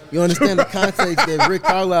 If you understand the context that Rick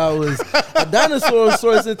Carlisle was a dinosaur of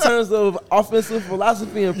sorts in terms of offensive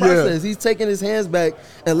philosophy and process. He's taking his hands back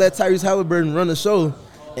and let Tyrese Halliburton run the show,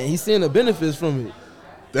 and he's seeing the benefits from it.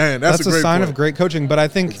 Damn, that's a sign of great coaching. But I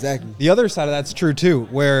think the other side of that's true too,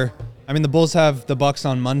 where the Bulls have the Bucks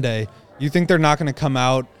on Monday. You think they're not going to come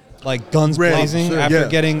out like guns blazing after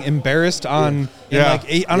getting embarrassed on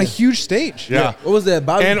a huge stage? Yeah. What was that?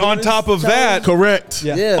 Bobby and Portis on top of that, correct.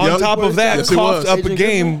 Yeah. On top of that, coughed up a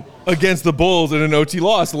game against the Bulls in an OT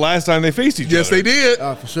loss the last time they faced each other. Yes, they did.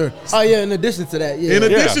 Oh, for sure. Oh, yeah, in addition to that. Yeah. In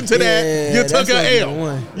addition to that, you took an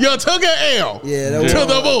L. You took an L. Yeah. To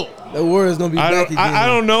the Bulls. The Warriors going to be back again. I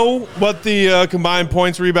don't know what the combined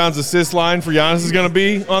points, rebounds, assist line for Giannis is going to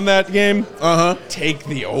be on that game. Take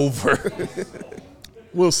the over.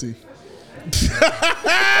 We'll see.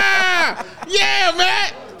 Yeah,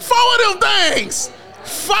 man. 4 of them things.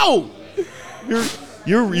 4.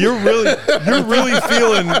 You're really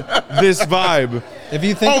feeling this vibe. If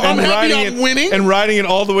you think I'm happy I'm winning. And riding it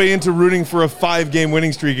all the way into rooting for a 5-game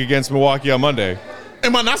winning streak against Milwaukee on Monday.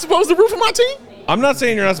 Am I not supposed to root for my team? I'm not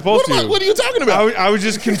saying you're not supposed to. What are you talking about? I was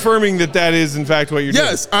just confirming that is, in fact, what you're doing.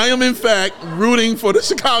 Yes, I am, in fact, rooting for the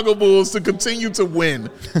Chicago Bulls to continue to win.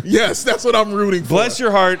 Yes, that's what I'm rooting for. Bless your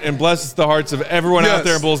heart and bless the hearts of everyone out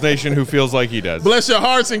there in Bulls Nation who feels like he does. Bless your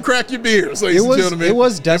hearts and crack your beers, ladies and gentlemen. It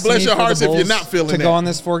was destiny bless your for hearts the Bulls if you're not feeling to go on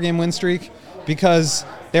this 4-game win streak because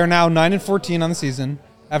they're now 9-14 on the season.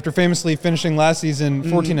 after famously finishing last season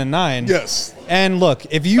 14-9. Yes. And look,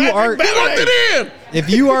 if you are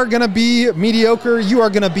going to be mediocre, you are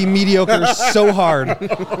going to be mediocre so hard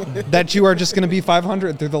that you are just going to be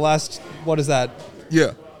 500 through the last, what is that?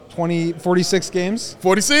 Yeah. 46 games?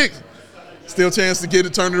 46. Still a chance to get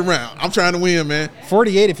it turned around. I'm trying to win, man.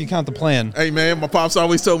 48 if you count the plan. Hey, man, my pops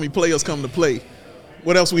always told me players come to play.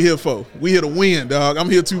 What else we here for? We here to win, dog. I'm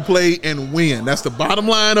here to play and win. That's the bottom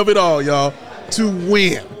line of it all, y'all. To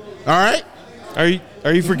win. All right?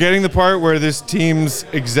 Are you forgetting the part where this team's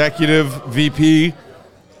executive VP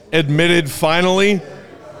admitted finally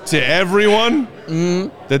to everyone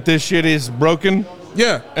that this shit is broken?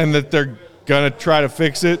 Yeah. And that they're going to try to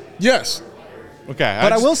fix it? Yes. Okay.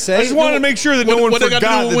 But I will say, I just wanted to make sure that no one forgot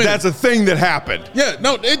that that's a thing that happened. Yeah,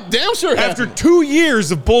 no, it damn sure After happened. 2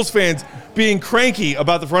 years of Bulls fans being cranky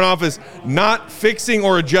about the front office not fixing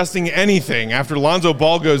or adjusting anything after Lonzo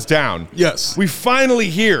Ball goes down. Yes. We finally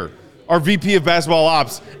hear our VP of basketball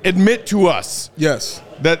ops admit to us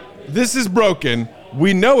that this is broken.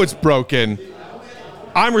 We know it's broken.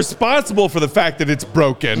 I'm responsible for the fact that it's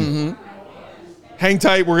broken. Hang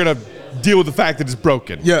tight. We're going to deal with the fact that it's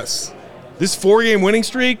broken. Yes. This 4-game winning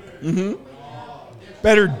streak,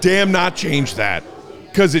 better damn not change that,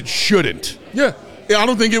 because it shouldn't. Yeah, I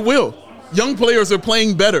don't think it will. Young players are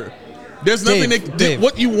playing better. There's nothing Dave.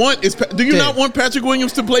 what you want is. Do you not want Patrick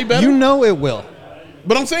Williams to play better? You know it will.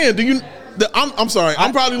 But I'm saying, do you? I'm sorry.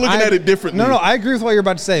 I'm probably looking at it differently. No, I agree with what you're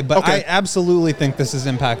about to say, but I absolutely think this is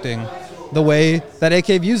impacting the way that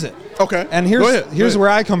AK views it. Okay. And here's where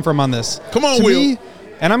I come from on this. Come on, to Will. me,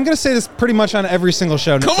 and I'm going to say this pretty much on every single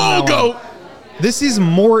show. Come on, go. This is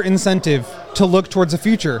more incentive to look towards the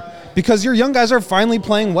future because your young guys are finally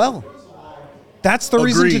playing well. That's the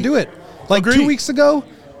reason to do it. Like 2 weeks ago,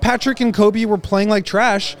 Patrick and Kobe were playing like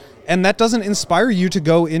trash, and that doesn't inspire you to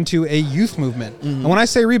go into a youth movement. And when I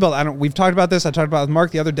say rebuild, we've talked about this. I talked about it with Mark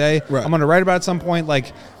the other day. Right. I'm going to write about it at some point.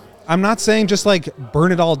 Like, I'm not saying just like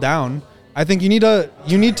burn it all down. I think you need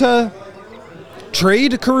to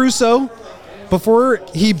trade Caruso before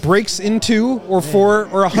he breaks into or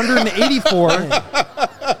 184.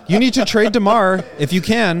 You need to trade DeMar if you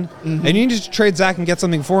can, and you need to trade Zach and get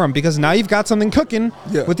something for him because now you've got something cooking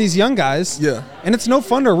with these young guys. Yeah. And it's no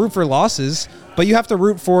fun to root for losses, but you have to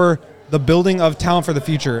root for the building of talent for the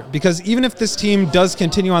future because even if this team does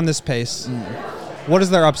continue on this pace, what is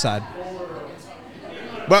their upside?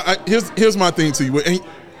 But here's my thing to you.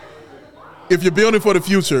 If you're building for the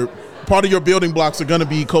future, part of your building blocks are going to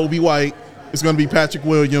be Kobe White. It's going to be Patrick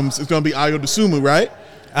Williams. It's going to be Ayo Dosunmu, right?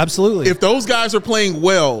 Absolutely. If those guys are playing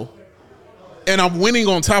well and I'm winning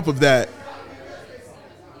on top of that,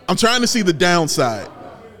 I'm trying to see the downside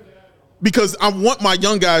because I want my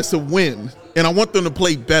young guys to win and I want them to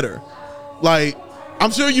play better. Like,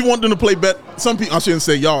 I'm sure you want them to play better. Some people, I shouldn't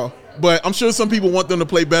say y'all, but I'm sure some people want them to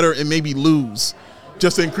play better and maybe lose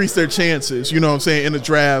just to increase their chances, you know what I'm saying, in the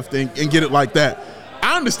draft and get it like that.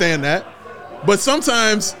 I understand that, but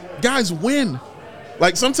sometimes guys win.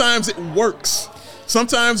 Like, sometimes it works.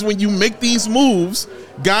 Sometimes when you make these moves,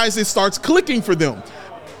 guys, it starts clicking for them.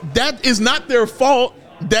 That is not their fault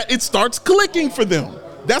that it starts clicking for them.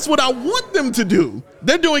 That's what I want them to do.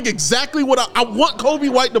 They're doing exactly what I want Kobe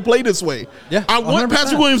White to play this way. Yeah, I want 100%.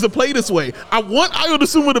 Patrick Williams to play this way. I want Ayo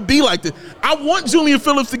Dosunmu to be like this. I want Julian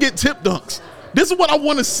Phillips to get tip dunks. This is what I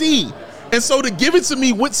want to see. And so to give it to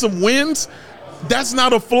me with some wins, that's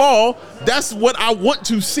not a flaw. That's what I want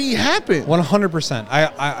to see happen. 100%.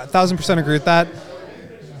 I 1,000% agree with that.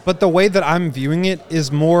 But the way that I'm viewing it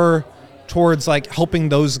is more towards like helping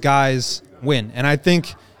those guys win. And I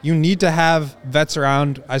think you need to have vets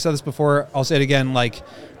around. I said this before, I'll say it again. Like,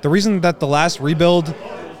 the reason that the last rebuild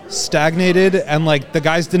stagnated and like the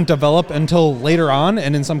guys didn't develop until later on,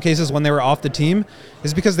 and in some cases when they were off the team,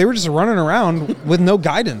 is because they were just running around with no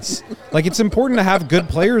guidance. Like, it's important to have good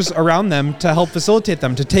players around them to help facilitate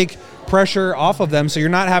them, to take pressure off of them, so you're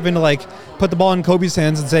not having to like put the ball in Kobe's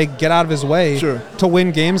hands and say get out of his way to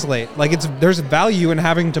win games late. Like, there's value in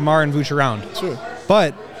having DeMar and Vooch around.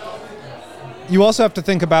 But you also have to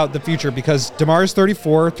think about the future because DeMar is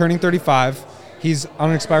 34, turning 35. He's on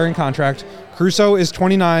an expiring contract. Caruso is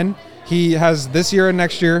 29. He has this year and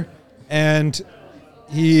next year, and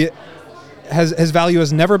his value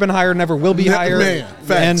has never been higher, never will be higher. Man, facts.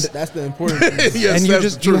 And That's the important thing.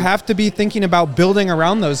 Yes, and you have to be thinking about building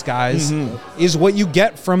around those guys. Is what you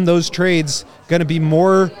get from those trades going to be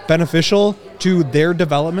more beneficial to their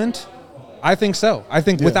development? I think so. I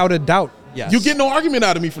think without a doubt Yes. You get no argument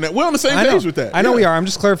out of me from that. We're on the same page with that. I know we are. I'm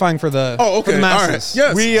just clarifying for the, for the masses.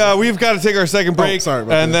 All right. Yes. We've got to take our second break,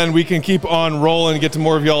 and then we can keep on rolling and get to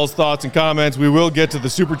more of y'all's thoughts and comments. We will get to the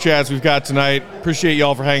super chats we've got tonight. Appreciate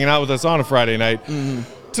y'all for hanging out with us on a Friday night.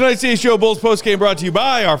 Tonight's CHGO Bulls postgame brought to you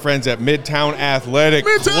by our friends at Midtown Athletic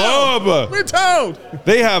Club. Midtown.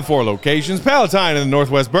 They have 4 locations: Palatine in the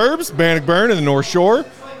Northwest Burbs, Bannockburn in the North Shore,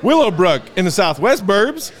 Willowbrook in the Southwest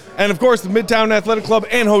Burbs, and, of course, the Midtown Athletic Club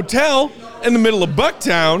and Hotel in the middle of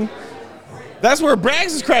Bucktown. That's where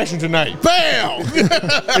Braggs is crashing tonight. Bam!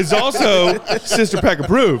 It's also Sister Peck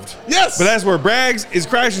approved. Yes. But that's where Braggs is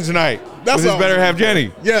crashing tonight. With his better half,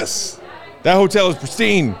 Jenny. Yes. That hotel is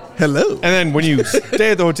pristine. Hello. And then when you stay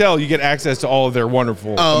at the hotel, you get access to all of their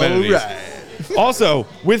wonderful amenities. Right. Also,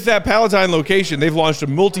 with that Palatine location, they've launched a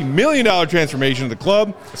multi-million-dollar transformation of the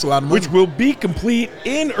club. That's a lot of money. Which will be complete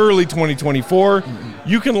in early 2024.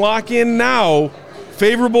 You can lock in now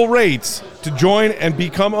favorable rates to join and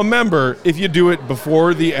become a member if you do it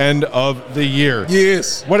before the end of the year.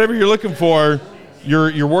 Yes. Whatever you're looking for,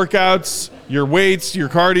 your workouts, your weights, your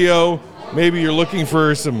cardio, maybe you're looking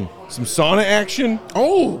for some sauna action.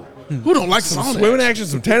 Oh, who don't like some sauna swimming action,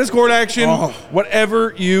 some tennis court action,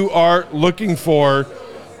 whatever you are looking for.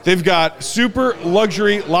 They've got super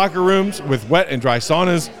luxury locker rooms with wet and dry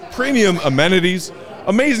saunas, premium amenities,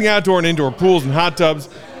 amazing outdoor and indoor pools and hot tubs,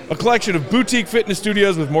 a collection of boutique fitness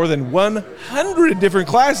studios with more than 100 different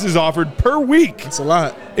classes offered per week. That's a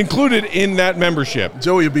lot. Included in that membership.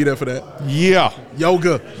 Joey will be there for that. Yeah.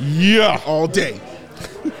 Yoga. Yeah. All day.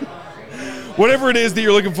 Whatever it is that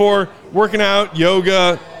you're looking for, working out,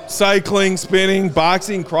 yoga, cycling, spinning,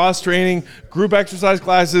 boxing, cross-training, group exercise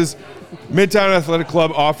classes, Midtown Athletic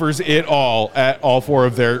Club offers it all at all 4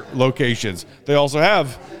 of their locations. They also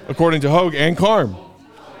have, according to Hogue and Carm,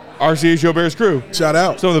 our CHGO Bears crew. Shout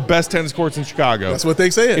out. Some of the best tennis courts in Chicago. That's what they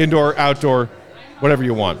say. Indoor, outdoor, whatever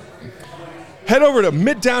you want. Head over to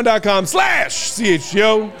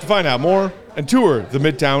midtown.com/CHGO to find out more and tour the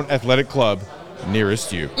Midtown Athletic Club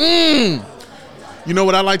nearest you. You know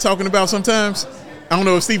what I like talking about sometimes? I don't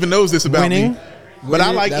know if Steven knows this about me, but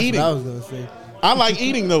I like eating. That's what I was going to say. I like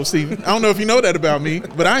eating, though, Steven. I don't know if you know that about me,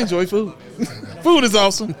 but I enjoy food. Food is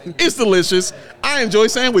awesome. It's delicious. I enjoy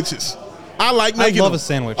sandwiches. I like making them. I love a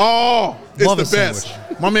sandwich. Oh, it's love the a best.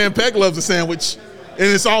 sandwich. My man Peck loves a sandwich, and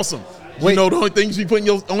it's awesome. You know the only thing you should be putting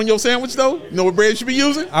on your sandwich, though? You know what bread you should be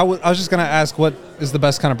using? I was just going to ask, what is the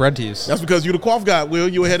best kind of bread to use? That's because you're the quaff guy, Will.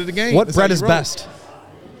 You're ahead of the game. What That's bread how you is roll. best?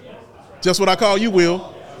 Just what I call you,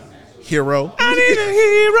 Will. Hero. I need a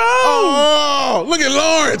hero. Oh, look at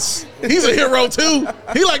Lawrence. He's a hero, too.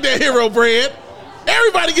 He like that hero bread.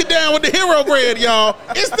 Everybody get down with the hero bread, y'all.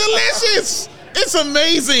 It's delicious. It's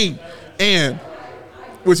amazing. And,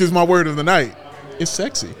 which is my word of the night, it's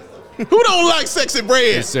sexy. Who don't like sexy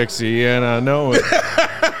bread? It's sexy, and I know it.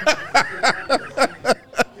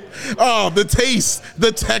 Oh, the taste,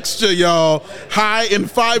 the texture, y'all. High in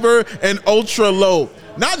fiber and ultra low.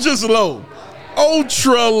 Not just low,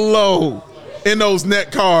 ultra low in those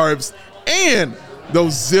net carbs and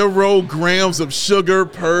those 0 grams of sugar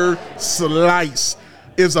per slice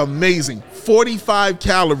is amazing. 45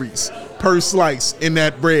 calories per slice in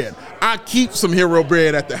that bread. I keep some hero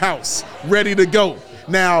bread at the house ready to go.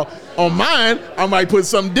 Now, on mine, I might put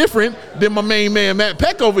something different than my main man, Matt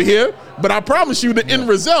Peck, over here, but I promise you the end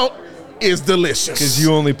result is delicious. Because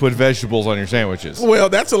you only put vegetables on your sandwiches. Well,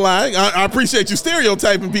 that's a lie. I appreciate you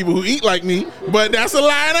stereotyping people who eat like me, but that's a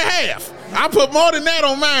lie and a half. I put more than that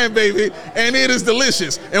on mine, baby, and it is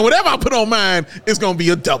delicious. And whatever I put on mine is going to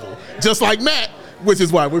be a double, just like Matt, which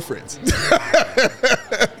is why we're friends.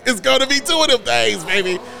 It's going to be 2 of them things,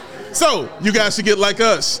 baby. So you guys should get like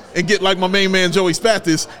us and get like my main man, Joey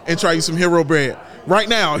Spathis, and try you some Hero bread. Right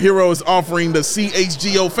now, Hero is offering the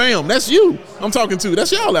CHGO fam. That's you I'm talking to.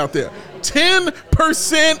 That's y'all out there.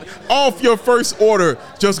 10% off your first order.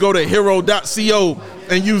 Just go to hero.co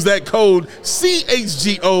and use that code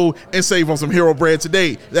CHGO and save on some Hero bread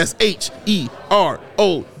today. That's HERO.co.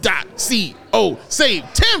 Save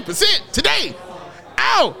 10% today.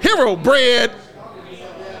 Ow, Hero bread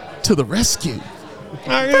to the rescue.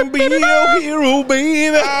 I can be your hero,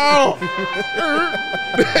 baby. Oh.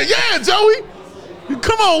 Yeah, Joey.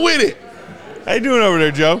 Come on with it. How you doing over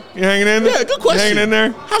there, Joe? You hanging in there? Yeah, good question. You hanging in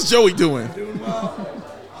there? How's Joey doing?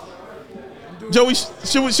 Joey,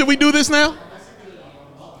 should we do this now?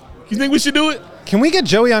 You think we should do it? Can we get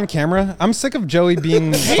Joey on camera? I'm sick of Joey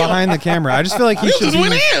being behind the camera. I just feel like he should just be.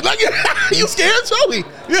 went in. Like, you scared Joey.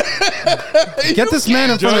 Get this man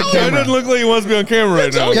in front of the Joe camera. doesn't look like he wants to be on camera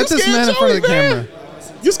right now. Get this man in front of the camera.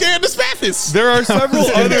 You scared the Spathis. There are several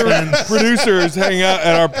other producers hanging out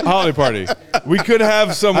at our holiday party. We could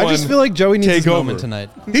have someone. I just feel like Joey needs his over. moment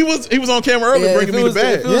tonight. He was on camera earlier bringing me the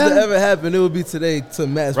bag. If it was to ever happen, it would be today to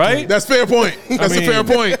Matt's right? point. That's fair point. That's a fair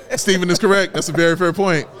point. Stephen is correct. That's a very fair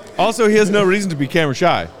point. Also, he has no reason to be camera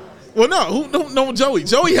shy. Well, no, Joey.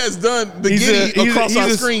 Joey has done the giddy across our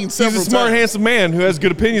screen several times. He's a smart, handsome man who has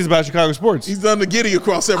good opinions about Chicago sports. He's done the giddy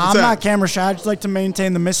across several times. I'm not camera shy. I just like to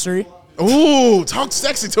maintain the mystery. Ooh, talk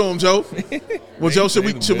sexy to him, Joe. Well, Joe, should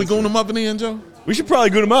we goon him up in the end, Joe? We should probably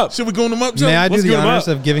goon him up. Should we goon him up, Joe? May I do Let's the goon him honors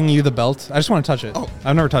up. of giving you the belt? I just want to touch it. Oh.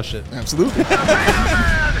 I've never touched it. Absolutely.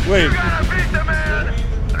 Wait.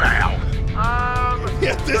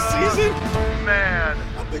 Yeah, this season? Man. I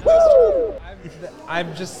think that's true.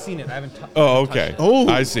 I've just seen it. I haven't touched it. Oh, okay. Oh,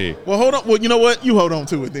 I see. Well, hold on. Well, you know what? You hold on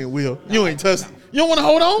to it then, Will. You ain't touched it. You don't want to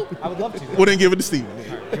hold on? I would love to. Well, then give it to Steven.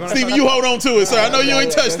 Steven, you hold on to it, sir. I know you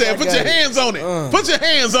ain't touched that. Put your hands on it. Put your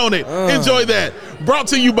hands on it. Enjoy that. Brought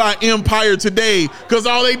to you by Empire Today, because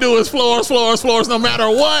all they do is floors no matter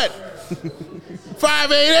what.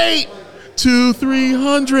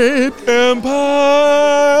 588-2300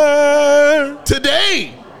 Empire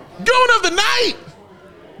Today. Goon of the night.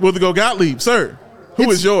 Will the Go Gottlieb, sir. Who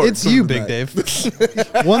is yours? It's you, Big Dave.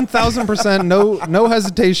 1,000%. No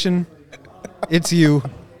hesitation. It's you.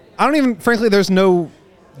 I don't even, frankly, there's no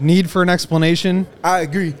need for an explanation. I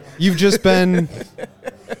agree. You've just been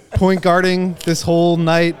point guarding this whole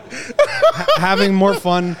night, having more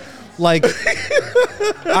fun. Like,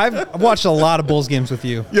 I've watched a lot of Bulls games with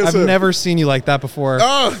you. Yes, I've sir. never seen you like that before.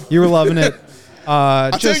 You were loving it.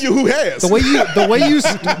 I'll tell you who has. The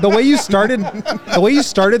way you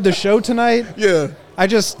started the show tonight. Yeah.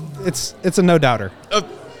 It's a no doubter. Well,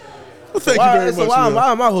 thank you very much.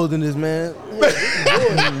 Why am I holding this, man? This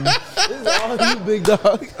is all you, big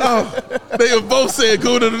dog. They have both said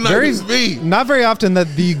goon of the night is me. Not very often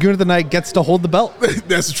that the goon of the night gets to hold the belt.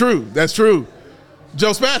 That's true.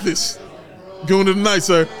 Joe Spathis, goon of the night,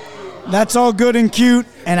 sir. That's all good and cute,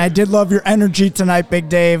 and I did love your energy tonight, Big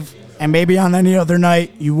Dave. And maybe on any other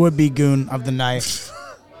night, you would be goon of the night.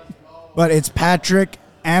 But it's Patrick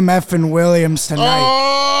MF and Williams tonight.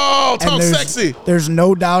 Oh, talk and sexy. There's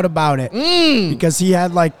no doubt about it. Because he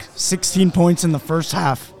had like 16 points in the first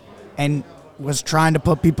half and was trying to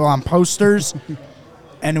put people on posters,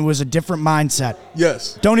 and it was a different mindset.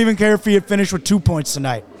 Yes. Don't even care if he had finished with 2 points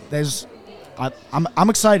tonight. I'm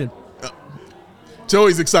excited.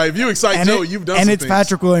 Joey's excited. If you excite Joey, you've done some And it's things.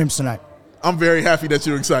 Patrick Williams tonight. I'm very happy that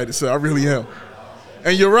you're excited, sir. I really am.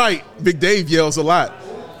 And you're right. Big Dave yells a lot.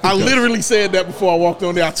 I literally said that before I walked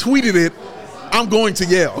on there. I tweeted it. I'm going to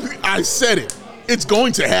yell. I said it. It's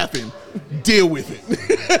going to happen. Deal with it.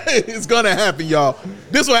 It's going to happen, y'all.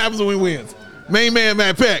 This is what happens when we win. Main man,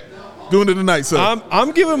 Matt Peck. Goon of the night, sir.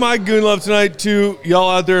 I'm giving my goon love tonight to y'all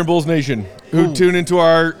out there in Bulls Nation who tune into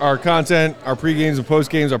our content, our pre-games and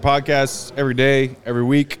post-games, our podcasts every day, every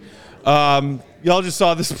week. Y'all just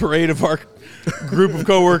saw this parade of our group of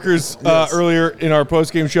coworkers earlier in our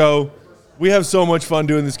post-game show. We have so much fun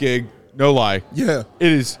doing this gig. No lie. Yeah.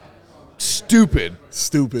 It is stupid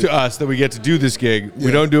to us that we get to do this gig. Yeah.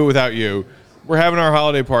 We don't do it without you. We're having our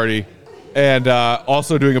holiday party and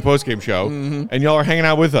also doing a post-game show. Mm-hmm. And y'all are hanging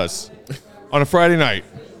out with us on a Friday night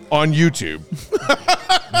on YouTube.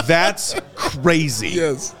 That's crazy.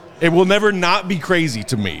 Yes. It will never not be crazy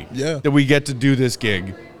to me that we get to do this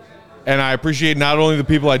gig. And I appreciate not only the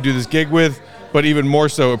people I do this gig with, but even more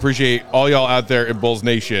so appreciate all y'all out there in Bulls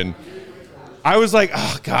Nation. I was like,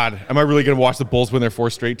 oh, God, am I really going to watch the Bulls win their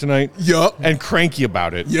fourth straight tonight? Yup. And cranky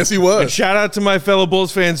about it. Yes, he was. And shout out to my fellow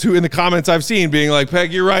Bulls fans who in the comments I've seen being like,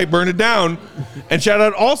 Peg, you're right, burn it down. And shout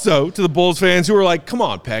out also to the Bulls fans who are like, come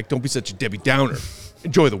on, Peg, don't be such a Debbie Downer.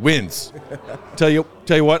 Enjoy the wins. Tell you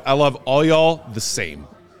what, I love all y'all the same.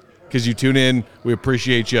 Because you tune in, we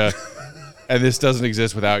appreciate you. And this doesn't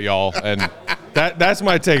exist without y'all. And that's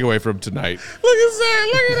my takeaway from tonight. Look at Sarah.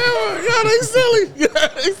 Look at that one. God, they silly.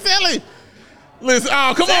 They silly. Listen,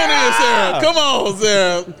 come on in, Sarah. Come on,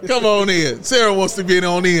 Sarah. Come on in. Sarah wants to be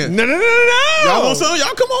on in. No. Y'all want some?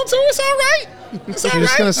 Y'all come on too. It's all right. It's all You're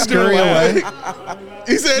right. just going to scurry away?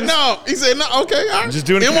 He said no. Okay, all right. Just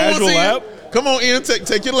doing a Emma casual was in. lap. Come on in.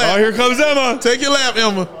 Take your lap. Oh, here comes Emma. Take your lap,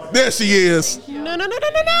 Emma. There she is. No. No. It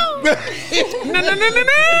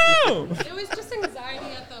was just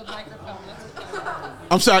anxiety at the microphone.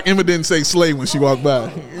 I'm shocked Emma didn't say slay when she walked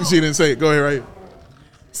by. She didn't say it. Go ahead, right?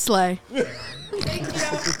 Slay.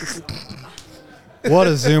 What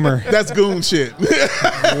a zoomer. That's goon shit.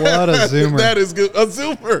 What a zoomer. That is good. A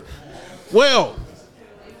zoomer. Well,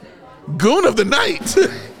 goon of the night.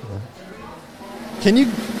 Can you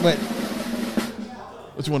wait?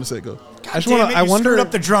 What you want to say? Go. I wonder. Screwed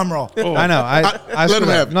up the drum roll. I know. I let him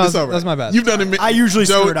have it. No, it's all right. that's my bad. You've done it. I usually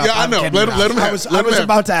Joe, screw it up. Yeah, I know. Let him have it. I was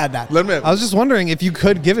about to add that. Let him have it. I was just wondering if you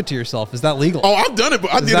could give it to yourself. Is that legal? Oh, I've done it,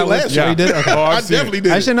 but I did it last year. You did? Okay. Oh, I definitely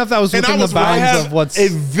did. I just didn't know if that was within the bounds of what's. A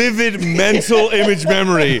vivid mental image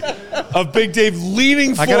memory of Big Dave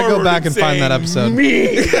leaning forward. I gotta go back and find that episode. Me.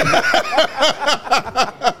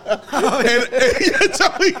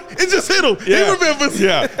 It just hit him. Yeah. He remembers.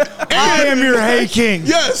 Yeah. I am your Hey King.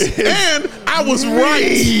 Yes, and I was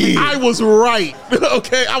right. I was right.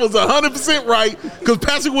 Okay, I was 100% right because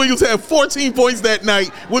Patrick Williams had 14 points that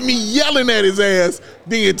night with me yelling at his ass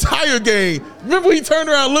the entire game. Remember, he turned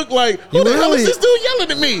around and looked like, who the hell is this dude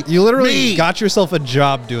yelling at me? You literally got yourself a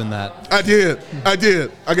job doing that. I did.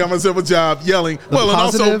 I got myself a job yelling. And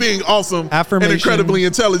also being awesome and incredibly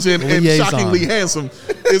intelligent and shockingly handsome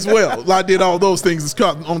as well. I did all those things. On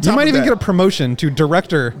top of that. You might even get a promotion to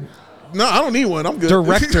director. No, I don't need one. I'm good.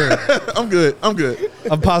 Director. I'm good.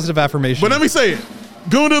 Of positive affirmation. But let me say it.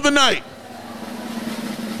 Goon of the night.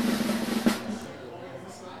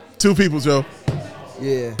 Two people, Joe.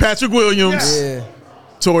 Yeah. Patrick Williams. Yeah.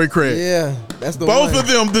 Torrey Craig. Yeah. That's the Both one. of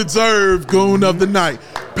them deserve Goon of the night.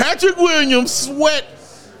 Patrick Williams sweat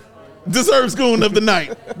deserves Goon of the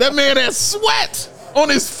night. That man had sweat on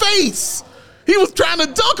his face. He was trying to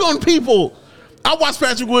dunk on people. I watched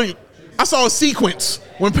Patrick Williams. I saw a sequence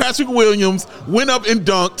when Patrick Williams went up and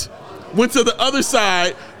dunked, went to the other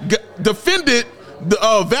side, defended the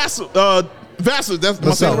Vassell. That's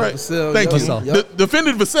my saying right. Vassell, Thank you. Yep.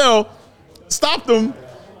 Defended Vassell, stopped him,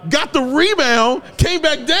 got the rebound, came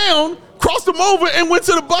back down, crossed him over, and went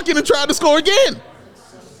to the bucket and tried to score again.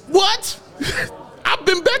 What? I've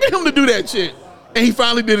been begging him to do that shit, and he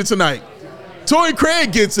finally did it tonight. Torrey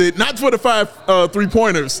Craig gets it, not for the 5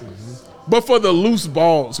 three-pointers, but for the loose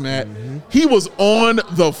balls, man. He was on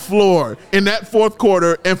the floor in that fourth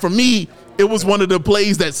quarter, and for me, it was one of the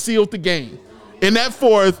plays that sealed the game. In that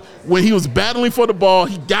fourth, when he was battling for the ball,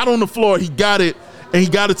 he got on the floor, he got it, and he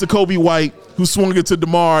got it to Kobe White, who swung it to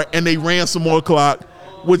DeMar, and they ran some more clock,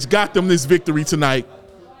 which got them this victory tonight.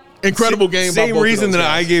 Incredible game. Same reason that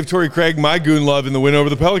I gave Torrey Craig my goon love in the win over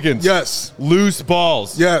the Pelicans. Yes. Loose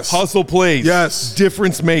balls. Yes. Hustle plays. Yes.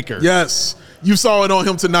 Difference maker. Yes. You saw it on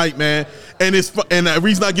him tonight, man. And the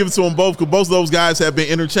reason I give it to them both, because both of those guys have been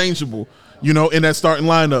interchangeable, in that starting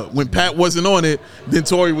lineup. When Pat wasn't on it, then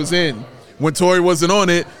Torrey was in. When Torrey wasn't on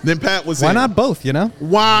it, then Pat was in. Why not both,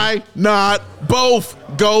 Why not both,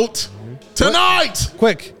 GOAT? Tonight!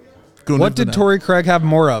 Quick. What did Torrey Craig have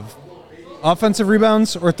more of? Offensive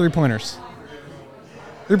rebounds or three-pointers?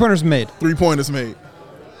 Three-pointers made. Three-pointers made.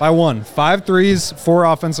 By 1. 5 threes, 4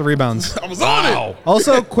 offensive rebounds. I was on it.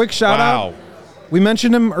 Also, quick shout-out. We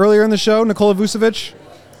mentioned him earlier in the show, Nikola Vucevic.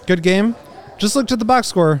 Good game. Just looked at the box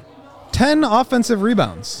score. 10 offensive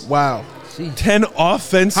rebounds. Wow. 10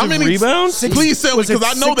 offensive rebounds? Please tell me, because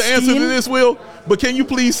I know the answer to this, Will, but can you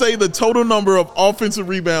please say the total number of offensive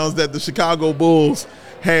rebounds that the Chicago Bulls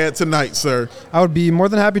had tonight, sir? I would be more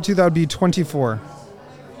than happy to. That would be 24.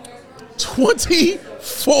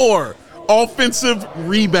 24 offensive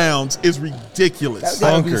rebounds is ridiculous. That's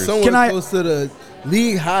got to be somewhere close to the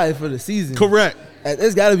league high for the season. Correct.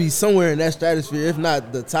 It's got to be somewhere in that stratosphere, if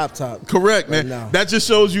not the top. Correct, man. Now. That just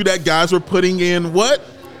shows you that guys were putting in what?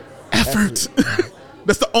 Effort.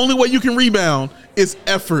 That's the only way you can rebound is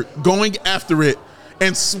effort, going after it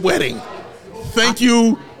and sweating. Thank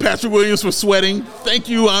you, Patrick Williams, for sweating. Thank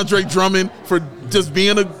you, Andre Drummond, for just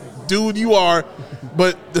being a dude you are.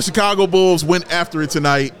 But the Chicago Bulls went after it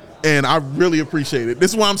tonight, and I really appreciate it.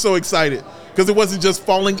 This is why I'm so excited, because it wasn't just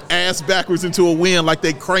falling ass backwards into a win like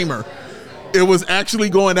they Kramer. It was actually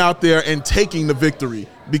going out there and taking the victory,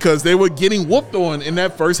 because they were getting whooped on in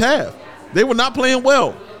that first half. They were not playing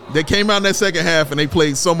well. They came out in that second half, and they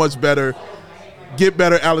played so much better. Get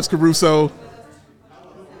better, Alex Caruso.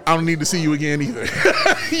 I don't need to see you again either.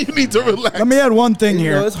 You need to relax. Let me add one thing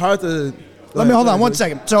here. It's hard to. Let me hold on 1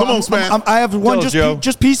 second. So come on, Spath. I have one piece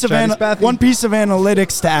of one piece of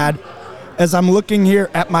analytics to add, as I'm looking here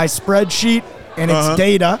at my spreadsheet and its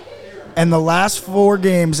data, and the last 4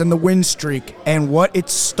 games and the win streak and what it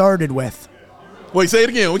started with. Wait, say it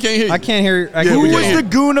again. We can't hear you. I can't hear. Who was the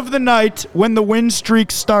goon of the night when the win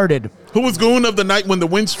streak started? Who was goon of the night when the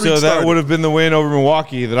win streak started? So that would have been the win over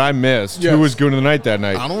Milwaukee that I missed. Yes. Who was goon of the night that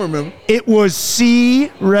night? I don't remember. It was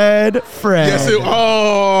C. Red Fred. Yes, it.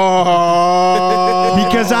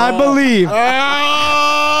 Because I believe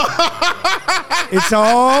it's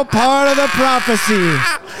all part of the prophecy.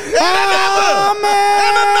 And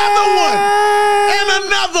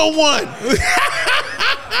another one.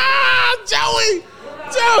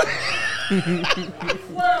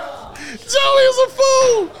 Joey is a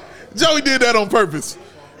fool. Joey did that on purpose.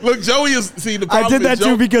 Look, Joey is the problem. I did that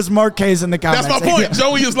too because Mark K's in the comments. That's my point.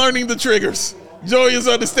 Joey is learning the triggers. Joey is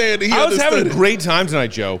understanding. I was having a great time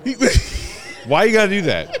tonight, Joe. Why you gotta do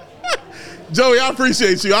that? Joey, I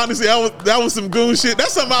appreciate you. Honestly, that was some goon shit.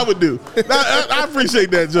 That's something I would do. I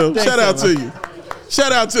appreciate that, Joe. Thanks, Shout out Emma. to you.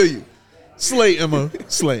 Shout out to you. Slay, Emma.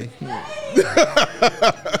 Slay.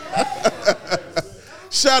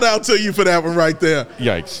 Shout out to you for that one right there.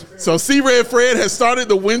 Yikes. So C-Red Fred has started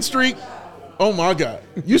the win streak. Oh, my God.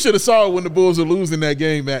 You should have saw it when the Bulls were losing that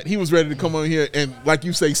game, Matt. He was ready to come on here and, like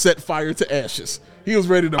you say, set fire to ashes. He was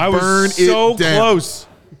ready to burn it down.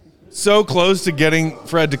 So close to getting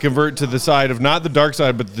Fred to convert to the side of not the dark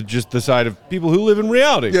side, but just the side of people who live in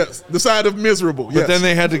reality. Yes, the side of miserable. But then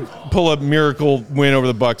they had to pull a miracle win over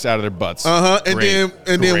the Bucks out of their butts. And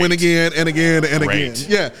then win again and again and again.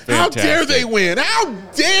 Yeah. Fantastic. How dare they win? How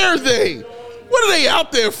dare they? What are they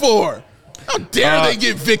out there for? How dare they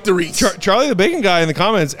get victories? Charlie the Bacon Guy in the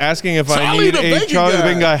comments asking if I need a Charlie the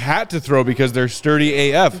Bacon Guy hat to throw because they're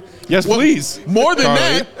sturdy AF. Yes, please. More than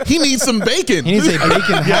Charlie. that, he needs some bacon. He needs a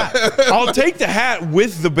bacon hat. I'll take the hat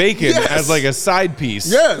with the bacon as like a side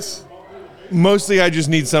piece. Yes. Mostly I just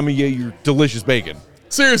need some of your delicious bacon.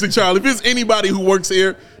 Seriously, Charlie, if there's anybody who works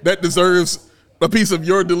here that deserves a piece of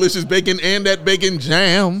your delicious bacon and that bacon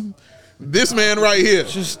jam, this man right here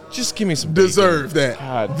just give me some deserve that.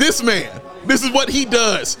 God. This man, this is what he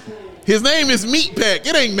does. His name is Meat Pack.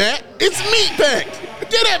 It ain't Matt. It's Meat Pack.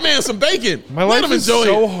 Get that man some bacon. My Let life him is enjoy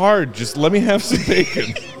so it. hard. Just let me have some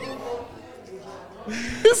bacon.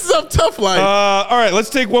 This is a tough life. All right, let's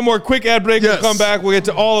take one more quick ad break. Yes. We'll come back. We'll get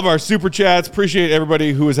to all of our super chats. Appreciate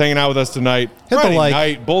everybody who is hanging out with us tonight. Hit Friday the like.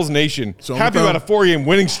 night, Bulls Nation. Show 'em Happy the about a 4-game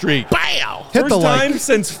winning streak. Bow. Hit First the like. time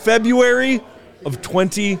since February of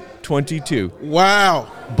 2022.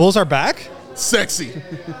 Wow. Bulls are back? Sexy.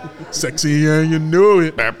 Sexy, and you knew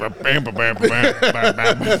it.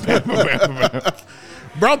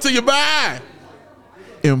 Brought to you by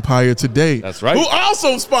Empire Today. That's right. Who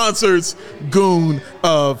also sponsors Goon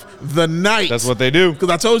of the Night. That's what they do. Because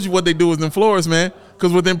I told you what they do is in Flores, man.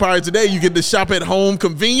 Because with Empire Today, you get the shop at home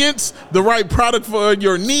convenience, the right product for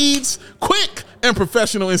your needs, quick and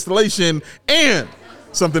professional installation, and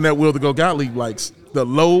something that Will the Go Gottlieb likes, the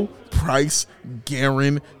low price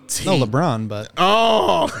guarantee. No LeBron, but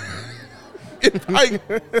Oh, Empire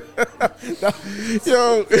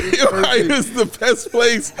is the best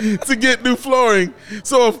place to get new flooring.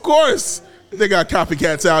 So, of course, they got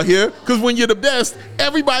copycats out here because when you're the best,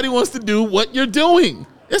 everybody wants to do what you're doing.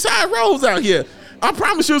 It's how it rolls out here. I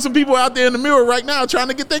promise you some people out there in the mirror right now trying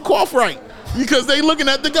to get their cough right because they looking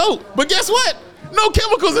at the GOAT. But guess what? No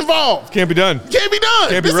chemicals involved. Can't be done. Can't be done.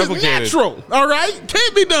 Can't be this replicated. is natural, all right?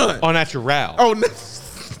 Can't be done. Au natural. Oh, no.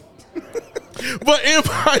 But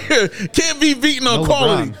Empire can't be beaten on No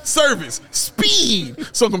quality, LeBron. service, speed.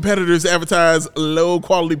 So competitors advertise low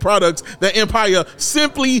quality products that Empire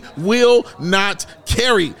simply will not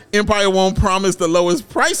carry. Empire won't promise the lowest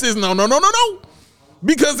prices. No.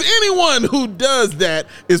 Because anyone who does that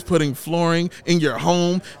is putting flooring in your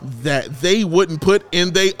home that they wouldn't put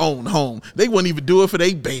in their own home. They wouldn't even do it for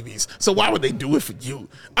their babies. So why would they do it for you?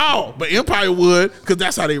 Oh, but Empire would because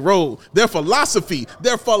that's how they roll. Their philosophy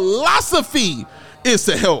is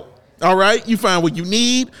to help. All right? You find what you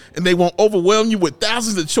need and they won't overwhelm you with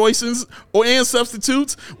thousands of choices and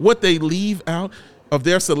substitutes. What they leave out of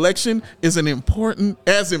their selection is as important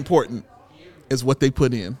as what they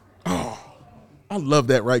put in. Oh. I love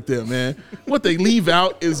that right there, man. What they leave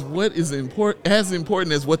out is what is as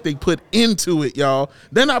important as what they put into it, y'all.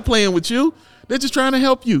 They're not playing with you. They're just trying to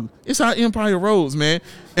help you. It's how Empire rolls, man.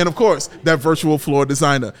 And, of course, that virtual floor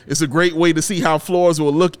designer. It's a great way to see how floors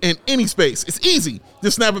will look in any space. It's easy.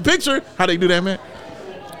 Just snap a picture. How they do that, man?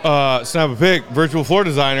 Snap a pic, virtual floor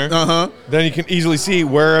designer. Then you can easily see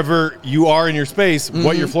wherever you are in your space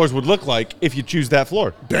what your floors would look like if you choose that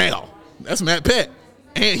floor. Damn. That's Matt Pett.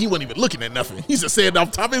 And he wasn't even looking at nothing. He just said it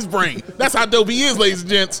off the top of his brain. That's how dope he is, ladies and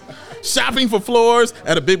gents. Shopping for floors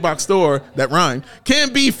at a big box store, that rhymed,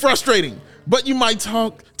 can be frustrating. But you might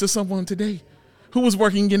talk to someone today who was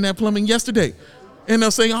working in that plumbing yesterday. And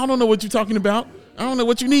they'll say, I don't know what you're talking about. I don't know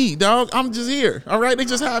what you need, dog. I'm just here, all right? They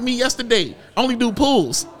just hired me yesterday. I only do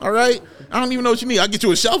pools, all right? I don't even know what you need. I'll get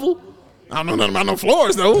you a shovel. I don't know nothing about no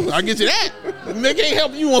floors, though. I'll get you that. They can't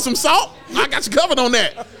help you want some salt. I got you covered on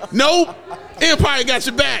that. Nope. Empire got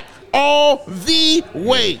your back all the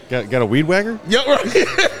way. Got a weed whacker? Yep, right.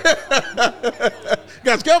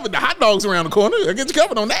 Got you covered. The hot dogs around the corner. I get you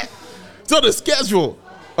covered on that. So to schedule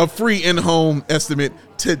a free in-home estimate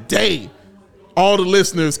today, all the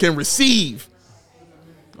listeners can receive,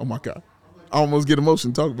 oh my God, I almost get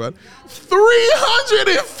emotional talking about it.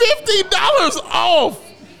 $350 off.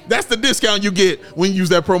 That's the discount you get when you use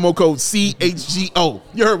that promo code CHGO.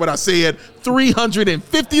 You heard what I said.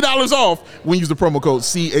 $350 off when you use the promo code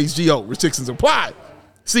CHGO. Restrictions apply.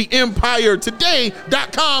 See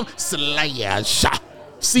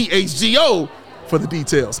EmpireToday.com/CHGO for the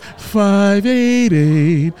details.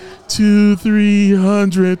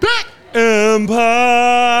 588-2300. Back. Empire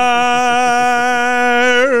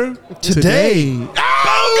Today.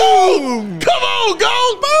 Oh, come on,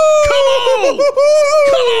 Gold.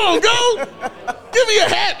 Come on, Gold. Give me a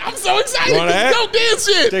hat. I'm so excited. Want a hat? Goat dance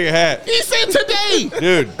shit. Take a hat. He said today.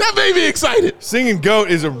 Dude. That made me excited. Singing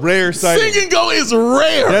goat is a rare sighting. Singing goat is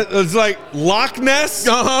rare. It's like Loch Ness,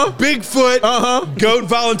 Bigfoot, goat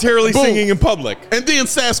voluntarily Boom. singing in public. And then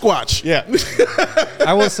Sasquatch. Yeah.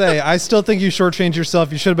 I will say, I still think you shortchanged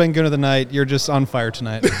yourself. You should have been good of the night. You're just on fire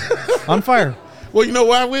tonight. On fire. Well, you know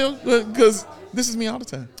why, Will? Because this is me all the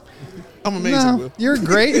time. I'm amazing, Will. You're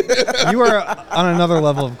great. You are on another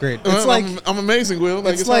level of great. It's like I'm amazing, Will.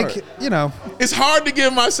 it's like hard. you know, it's hard to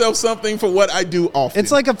give myself something for what I do often.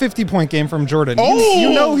 it's like a 50-point game from Jordan. Oh!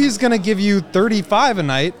 You know he's going to give you 35 a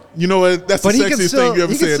night. You know what? That's the But he can sexiest still- thing you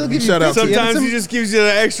ever he can said. still give you Shout out to you. Sometimes he just gives you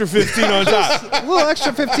the extra 15 on top. A little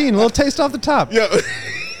extra 15, a little taste off the top. Yeah.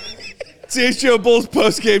 CHGO Bulls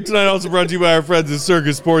postgame tonight also brought to you by our friends at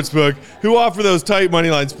Circus Sportsbook, who offer those tight money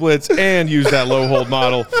line splits and use that low hold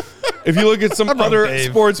model. If you look at some other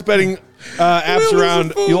sports betting apps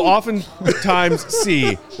around, you'll oftentimes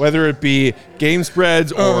see, whether it be game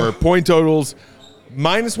spreads or point totals,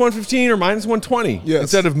 minus 115 or minus 120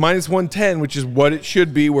 instead of minus 110, which is what it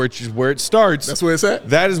should be, which is where it starts. That's where it's at?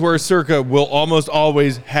 That is where Circa will almost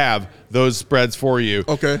always have those spreads for you.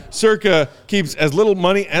 Okay. Circa keeps as little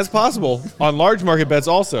money as possible on large market bets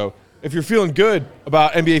also. If you're feeling good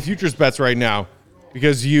about NBA futures bets right now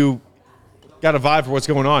because you got a vibe for what's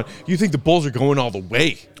going on, you think the Bulls are going all the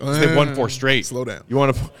way because they won 4 straight. Slow down. You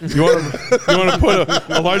want to put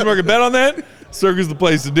a large market bet on that? Circa's the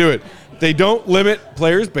place to do it. They don't limit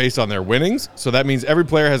players based on their winnings, so that means every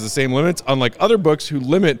player has the same limits, unlike other books who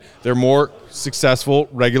limit their more successful,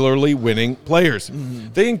 regularly winning players.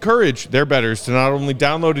 They encourage their bettors to not only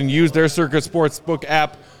download and use their Circa Sportsbook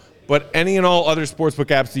app, but any and all other sportsbook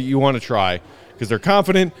apps that you want to try, because they're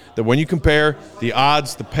confident that when you compare the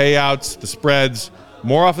odds, the payouts, the spreads,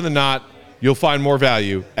 more often than not, you'll find more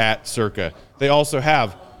value at Circa. They also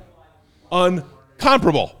have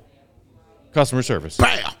uncomparable customer service.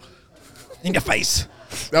 Bam! In your face.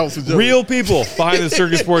 That was a joke. Real people behind the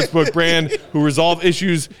Circus Sportsbook brand who resolve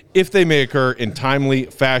issues if they may occur in timely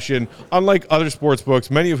fashion, unlike other sportsbooks,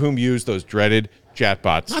 many of whom use those dreaded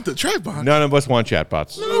chatbots. Not the chatbot. None of us want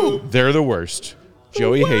chatbots. No. They're the worst.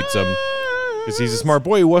 Joey hates them because he's a smart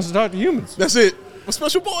boy who wants to talk to humans. That's it. A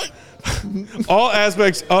special boy. All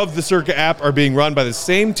aspects of the Circa app are being run by the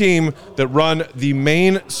same team that run the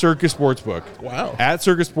main Circa Sportsbook. Wow. At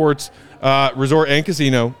Circa Sports Resort and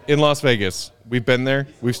Casino in Las Vegas. We've been there.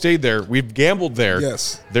 We've stayed there. We've gambled there.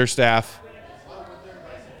 Yes. Their staff,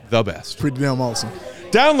 the best. Pretty damn awesome.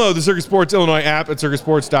 Download the Circa Sports Illinois app at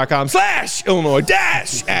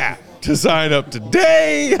circusports.com/Illinois-app to sign up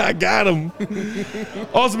today. I got them.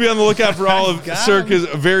 Also be on the lookout for all of Circa's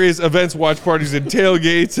various events, watch parties, and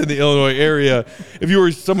tailgates in the Illinois area. If you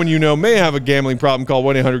or someone you know may have a gambling problem, call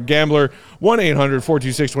 1-800-GAMBLER,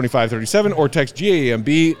 1-800-426-2537, or text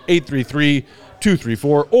GAMB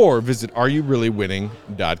 833-234, or visit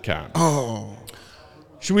areyoureallywinning.com. Oh.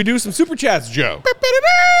 Should we do some Super Chats, Joe?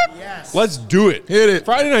 Yes. Let's do it. Hit it.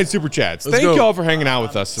 Friday night Super Chats. Let's Thank go. you all for hanging out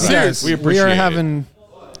with us tonight. Seriously. We appreciate We are it. having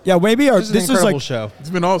Yeah, maybe this is an this is incredible like. show. It's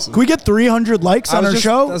been awesome. Can we get 300 likes on our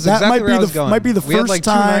show? That's That exactly might where I be was the going. might be the We had first like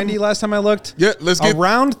time. 290 last time I looked. Yeah, let's get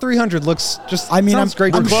Around 300 looks just. I mean, sounds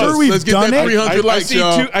great. I'm to me. sure close. we've Let's get done that it. 300 likes,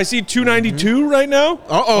 y'all. I see 292 right now.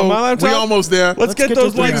 on my laptop. We almost there. Let's get get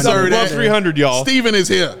those to likes 300. up above 300, y'all. Steven is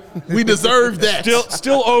here. We deserve that.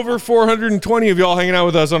 Still over 420 of y'all hanging out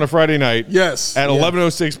with us on a Friday night. Yes. At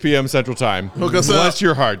 11:06 p.m. Central Time. Hook us Bless up.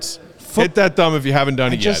 your hearts. Hit that thumb if you haven't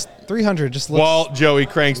done it Just yet. 300 just looks. While Joey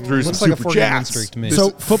cranks through some looks like a Super 4-game Chats. streak to me. So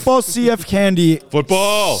football CF Candy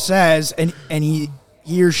Football. says, and he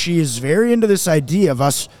or she is very into this idea of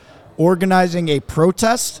us organizing a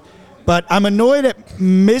protest, but I'm annoyed at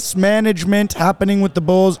mismanagement happening with the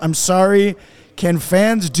Bulls. I'm sorry. Can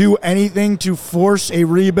fans do anything to force a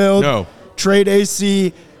rebuild? No. Trade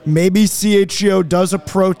AC. Maybe CHGO does a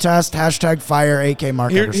protest. #fire AK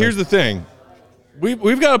Mark Everson. Here's the thing.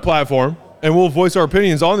 We've got a platform, and we'll voice our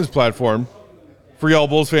opinions on this platform for y'all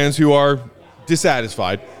Bulls fans who are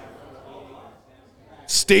dissatisfied.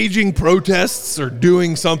 staging protests or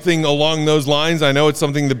doing something along those lines. I know it's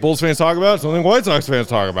something that Bulls fans talk about, something White Sox fans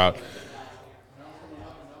talk about.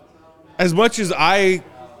 As much as I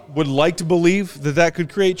would like to believe that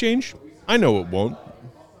could create change, I know it won't.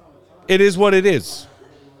 It is what it is.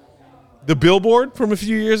 The billboard from a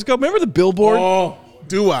few years ago, remember the billboard? Oh,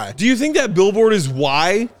 do I? Do you think that billboard is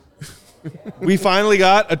why we finally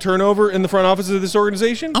got a turnover in the front office of this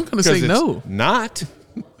organization? I'm going to say no. Not.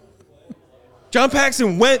 John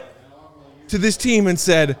Paxson went to this team and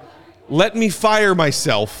said, let me fire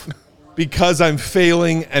myself because I'm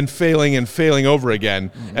failing and failing and failing over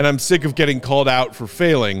again, and I'm sick of getting called out for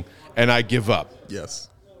failing, and I give up. Yes.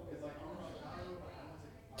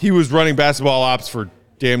 He was running basketball ops for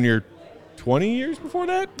damn near 20 years before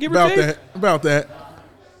that, give or take? About that.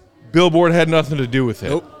 Billboard had nothing to do with it.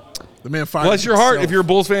 Nope. The man fired Bless your heart if you're a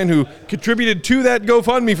Bulls fan who contributed to that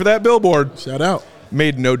GoFundMe for that billboard. Shout out.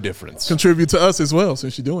 Made no difference. Contribute to us as well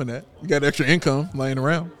since you're doing that. You got extra income laying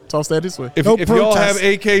around. Toss that this way. If y'all have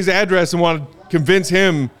AK's address and want to convince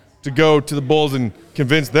him to go to the Bulls and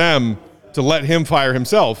convince them to let him fire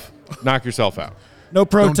himself, knock yourself out. No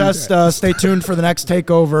protest. Stay tuned for the next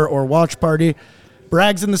takeover or watch party.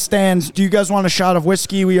 Braggs in the stands. Do you guys want a shot of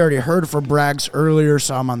whiskey? We already heard from Braggs earlier,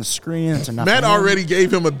 so I'm on the screen. It's enough. Matt already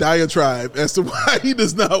gave him a diatribe as to why he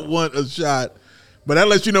does not want a shot. But that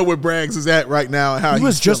lets you know where Braggs is at right now and how he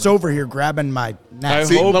was just over here grabbing my neck.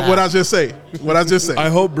 See, what I just say. I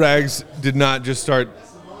hope Braggs did not just start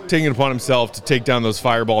taking it upon himself to take down those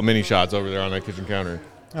fireball mini shots over there on that kitchen counter.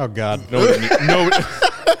 Oh, God. No.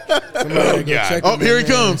 Oh, here he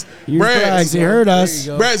comes. Braggs, he heard us.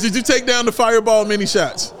 Braggs, did you take down the fireball mini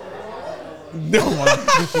shots? No.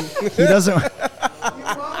 He doesn't.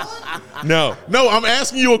 No, I'm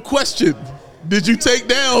asking you a question. Did you take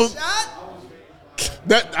down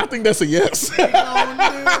that? I think that's a yes. Hey,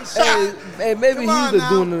 maybe he's the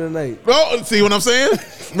doing it tonight. Oh, see what I'm saying?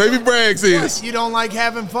 Maybe Braggs is. You don't like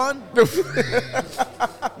having fun?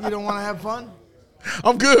 You don't want to have fun?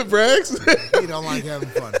 I'm good, Braggs. You don't like having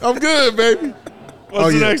fun. I'm good, baby.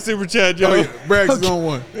 What's the next super chat, Joe? Oh, yeah. Braggs is on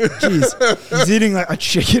one. Jeez, he's eating like a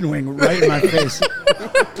chicken wing right in my face.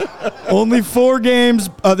 Only 4 games.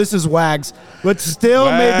 This is Wags. But still,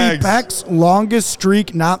 maybe Peck's longest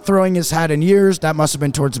streak not throwing his hat in years. That must have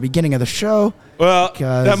been towards the beginning of the show. Well,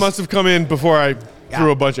 that must have come in before I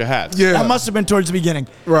threw a bunch of hats. Yeah. That must have been towards the beginning.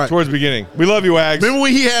 Right. Towards the beginning. We love you, Wags. Remember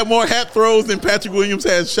when he had more hat throws than Patrick Williams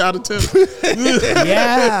had shot attempts?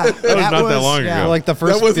 Yeah. That was not that long ago. Like the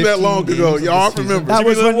first that wasn't that long ago. Y'all remember. That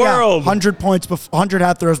was when, world. 100 points, 100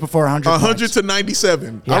 hat throws before 100 100 to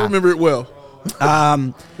 97. Yeah. I remember it well.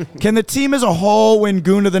 Can the team as a whole win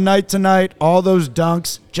Goon of the Night tonight? All those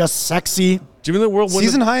dunks, just sexy. Jimmy the World won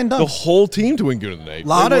season high in dunks. The whole team to win Goon of the Night.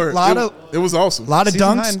 It was awesome. Lot of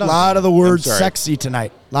Season dunks, a lot of the word sorry. sexy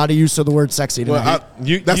tonight. A lot of use of the word sexy tonight.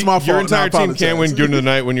 That's my fault. Your entire I team can't win apologize. Goon of the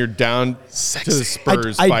Night when you're down to the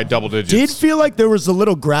Spurs I by double digits. did feel like there was a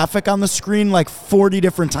little graphic on the screen like 40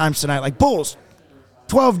 different times tonight. Like, Bulls,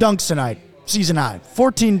 12 dunks tonight, season high.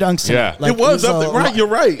 14 dunks tonight. Yeah. Like, It was up there. Right, you're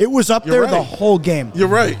right. It was up You're there right. the whole game. You're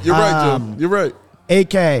right. You're right, Joe. You're right.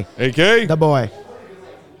 AK, AK? the boy.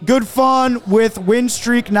 Good fun with win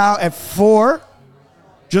streak now at 4.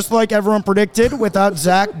 Just like everyone predicted, without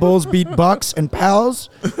Zach, Bulls beat Bucks and Pals.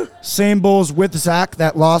 Same Bulls with Zach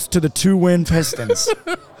that lost to the 2-win Pistons.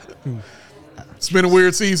 It's been a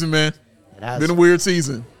weird season, man. It has. Been a weird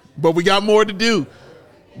season. But we got more to do.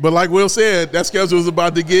 But like Will said, that schedule is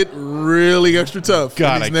about to get really extra tough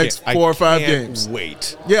God, in these next 4 or 5 games.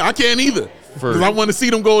 Wait. Yeah, I can't either. Because I want to see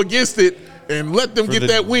them go against it and let them get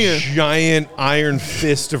that win. Giant iron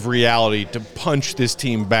fist of reality to punch this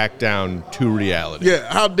team back down to reality.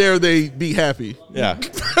 Yeah, how dare they be happy? Yeah.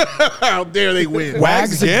 How dare they win?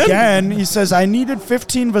 Wags again. He says, I needed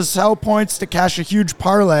 15 Vassell points to cash a huge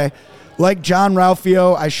parlay. Like John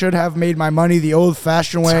Ralphio, I should have made my money the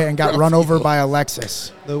old-fashioned way and got run over by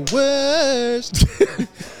Alexis. The worst.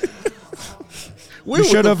 You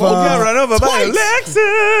should have run over by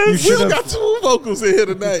Alexis. You We got 2 vocals in here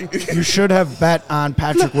tonight. You should have bet on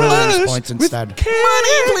Patrick Williams points instead.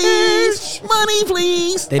 Money, please. Money,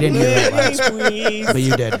 please. They didn't hear that last, but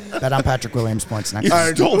you did. Bet on Patrick Williams points next You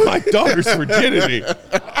time. stole my daughter's virginity.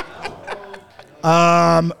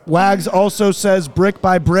 Wags also says brick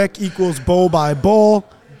by brick equals bowl by bowl.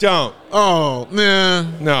 Don't. Oh, nah.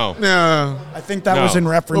 No. Nah. I think that No. was in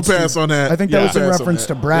reference. We'll pass on that. I think Yeah. that was in Pass on reference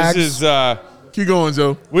that. to Braggs. This is Keep going,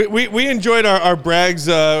 Joe. we enjoyed our Braggs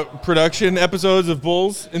production episodes of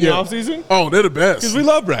Bulls in the offseason. Oh, they're the best. Because we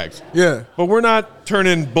love Braggs. Yeah. But we're not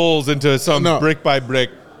turning Bulls into some No. brick by brick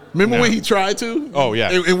Remember No. when he tried to? Oh,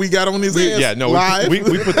 yeah. And we got on his ass Yeah, no, live? we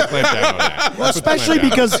put the clamp down on that. Well, especially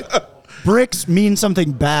because bricks mean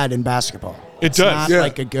something bad in basketball. It It's does. not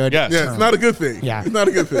like a good Yes. yeah, term. it's not a good thing. Yeah. It's not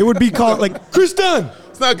a good thing. It would be called like Chris Dunn.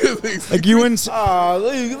 It's not a good thing. like you and Oh,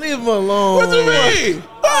 leave him alone. What you mean?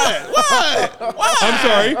 What? I'm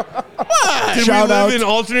sorry. Did Shout we live out. in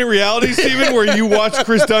alternate reality, Steven, where you watched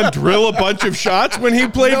Chris Dunn drill a bunch of shots when he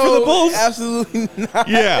played for the Bulls? Absolutely not.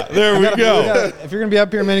 Yeah, there we go. If you're gonna be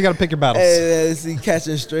up here, man, you got to pick your battles. Hey, see,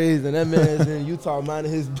 catching strays, and that man's in Utah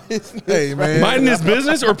minding his business. Hey, man. Minding his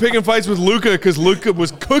business or picking fights with Luka because Luka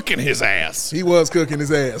was cooking his ass. He was cooking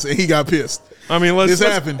his ass, and he got pissed. I mean, let's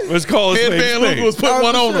happened. Let's call it Headband Luka was putting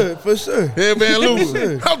one on him. For sure. Headband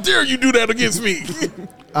Luka. How dare you do that against me?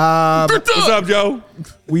 What's up, Joe?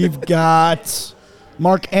 we've got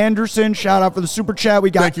Mark Anderson. Shout out for the super chat. We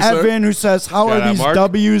got Thank you, sir. Evan who says, "How Shout are out, these Mark.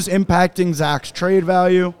 W's impacting Zach's trade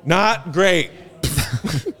value?" Not great.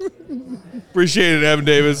 Appreciate it, Evan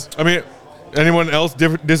Davis. I mean, anyone else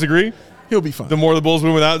disagree? He'll be fine. The more the Bulls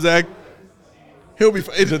win without Zach, He'll be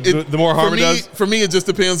fine. The more harm for it me, does? For me, it just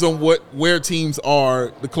depends on where teams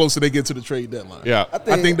are the closer they get to the trade deadline. yeah. I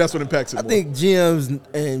think that's what impacts it I more. think GMs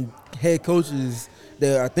and head coaches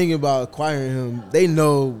that are thinking about acquiring him, they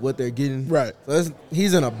know what they're getting. Right. So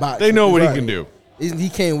he's in a box. They know what he Right. can do. He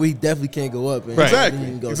can't. We definitely can't go up. And Right. he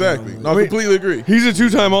can go Exactly. down. No, I completely agree. He's a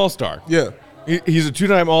two-time All-Star. Yeah. He's a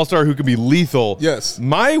two-time All-Star who can be lethal. Yes.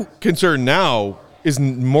 My concern now is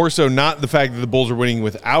more so not the fact that the Bulls are winning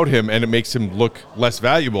without him and it makes him look less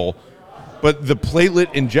valuable, but the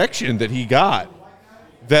platelet injection that he got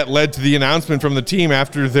that led to the announcement from the team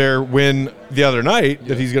after their win the other night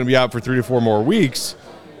that he's going to be out for 3 to 4 more weeks.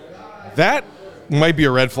 That might be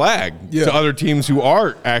a red flag to other teams who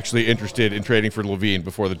are actually interested in trading for Levine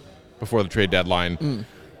before the trade deadline.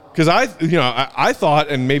 Because I thought,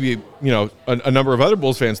 and maybe a number of other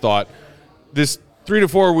Bulls fans thought, this 3 to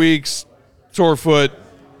 4 weeks sore foot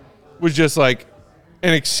was just like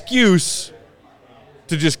an excuse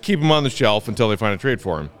to just keep him on the shelf until they find a trade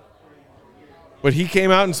for him. But he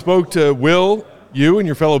came out and spoke to Will, you, and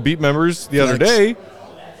your fellow beat members the other day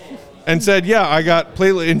and said, yeah, I got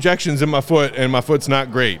platelet injections in my foot and my foot's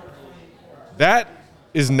not great. That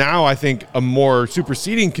is now, I think, a more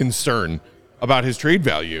superseding concern about his trade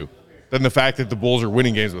value than the fact that the Bulls are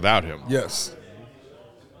winning games without him. Yes.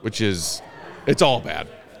 Which is, it's all bad.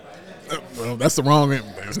 Well, that's the wrong end.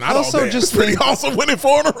 It's not Also, all bad. just It's pretty think- awesome winning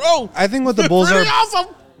 4 in a row. I think what the Bulls are Pretty awesome.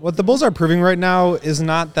 what the Bulls are proving right now is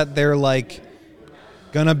not that they're like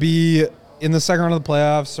gonna be in the second round of the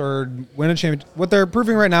playoffs or win a championship. What they're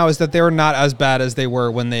proving right now is that they're not as bad as they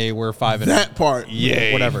were when they were 5 and That part.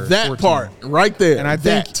 Yay. whatever. That 14. part right there. And I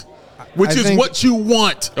think- that. Which I is think- what you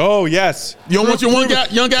want. Oh, yes. You don't want your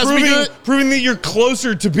young guys to be good? Proving that you're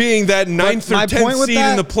closer to being that 9th or my 10th point with seed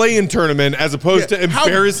that- in the play-in tournament as opposed to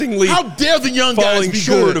embarrassingly How dare the young guys falling be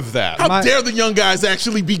short good? of that. How dare the young guys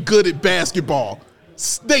actually be good at basketball?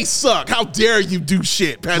 They suck. How dare you do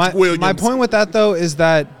shit, Patrick Williams? My point with that, though, is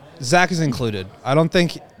that Zach is included. I don't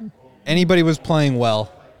think anybody was playing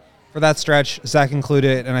well for that stretch, Zach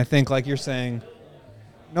included, and I think, like you're saying,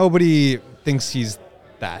 nobody thinks he's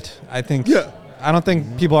that. I don't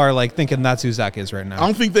think people are like thinking that's who Zach is right now. I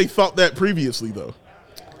don't think they thought that previously, though.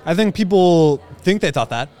 I think people think they thought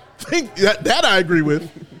that. Think that I agree with.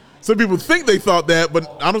 Some people think they thought that,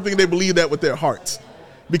 but I don't think they believe that with their hearts.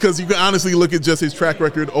 Because you can honestly look at just his track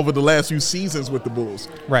record over the last few seasons with the Bulls.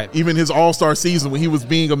 Right. Even his all-star season when he was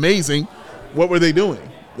being amazing, what were they doing?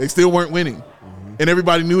 They still weren't winning. And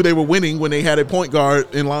everybody knew they were winning when they had a point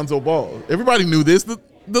guard in Lonzo Ball. Everybody knew this.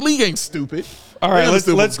 The league ain't stupid. All They right,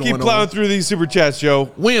 understood let's what's keep going plowing on. through these super chats, Joe.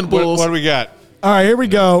 Win, Bulls. What do we got? All right, here we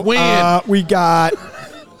go. Win. We got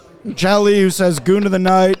Jelly who says Goon of the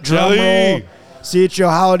Night, drum Jelly. roll, CHGO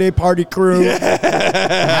Holiday Party Crew.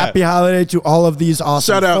 Happy holiday to all of these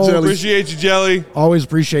awesome Shout out, folks. Jelly. Appreciate you, Jelly. Always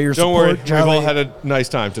appreciate your Don't support, worry, we've Jelly. all had a nice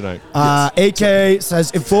time tonight. AK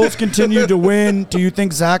says, if Bulls continue to win, do you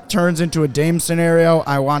think Zach turns into a Dame scenario?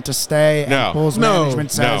 I want to stay. No. And Bulls No.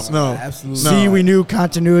 management says, No. Absolutely. see, we knew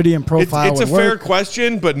continuity and profile It's a would fair work.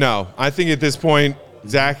 question, but no. I think at this point,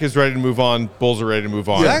 Zach is ready to move on. Bulls are ready to move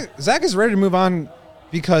on. Zach is ready to move on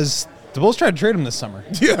because the Bulls tried to trade him this summer.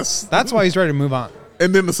 Yes. That's why he's ready to move on.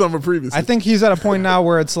 And then the summer previously. I think he's at a point now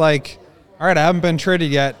where it's like, all right, I haven't been traded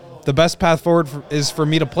yet. The best path forward is for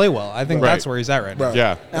me to play well. I think Right. that's where he's at right now. Right.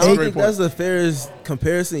 Yeah. I don't think that's the fairest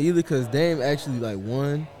comparison either because Dame actually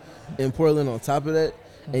won in Portland on top of that.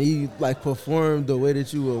 and he like performed the way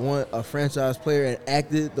that you would want a franchise player and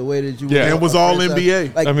acted the way that you would Yeah. want And was a all franchise-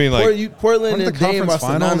 NBA. Like, I mean, like- Portland Weren't and the Dame are conference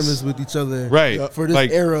finals? synonymous with each other, Right. For this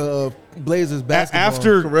Like- era of Blazers basketball.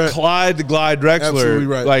 After Correct. Clyde the Glide Absolutely Drexler,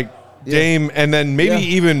 right. like Dame, and then maybe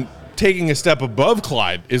Yeah. even taking a step above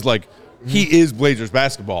Clyde is like he is Blazers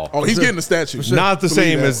basketball. Oh, he's getting a statue. Not the Believe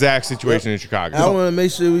same that. as Zach's situation in Chicago. I want to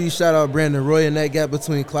make sure we shout out Brandon Roy in that gap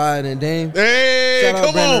between Clyde and Dame. Hey, Shout out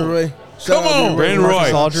come Brandon on. Roy. Shout Come out on. Brandon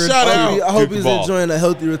Marcus Roy. Aldridge. Shout out. I hope Duke he's ball. enjoying a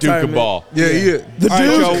healthy Duke retirement. of ball. Yeah, he is. The All right,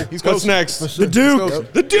 Duke. Joe, He's what's coaching. next? The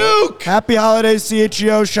Duke. The Duke. Happy holidays,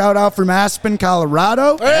 CHGO. Shout out from Aspen,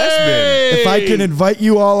 Colorado. Hey! If I can invite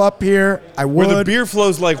you all up here, I Where would. the beer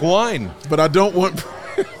flows like wine. But I don't want.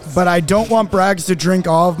 But I don't want Braggs to drink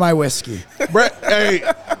all of my whiskey. Brett, hey,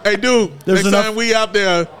 dude. There's next enough- time we out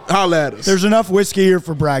there, holla at us. There's enough whiskey here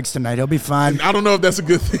for Braggs tonight. He'll be fine. I don't know if that's a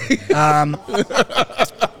good thing.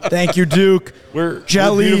 Thank you, Duke. Where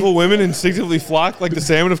Jelly. beautiful women instinctively flock like the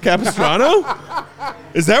salmon of Capistrano?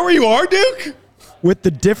 Is that where you are, Duke? With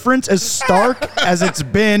the difference as stark as it's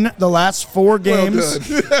been the last 4 games,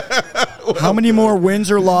 how many more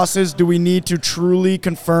wins or losses do we need to truly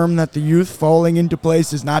confirm that the youth falling into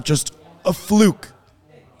place is not just a fluke?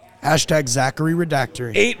 Hashtag Zachary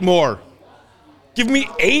Redactory. 8 more. Give me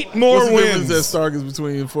 8 more What's the difference wins. that Stark is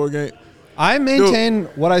between 4 games? I maintain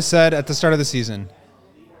what I said at the start of the season.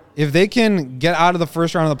 If they can get out of the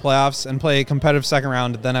first round of the playoffs and play a competitive second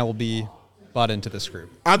round, then I will be bought into this group.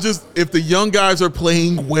 If the young guys are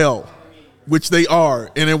playing well, which they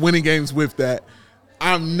are, and they're winning games with that,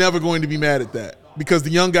 I'm never going to be mad at that because the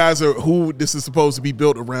young guys are who this is supposed to be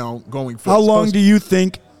built around going forward. How long do you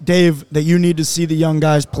think, Dave, that you need to see the young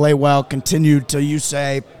guys play well, continue till you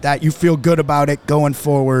say that you feel good about it going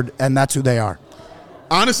forward, and that's who they are?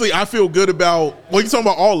 Honestly, I feel good about, well, you're talking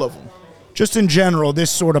about all of them. Just in general, this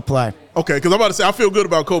sort of play. Okay, because I'm about to say I feel good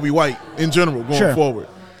about Kobe White in general going forward.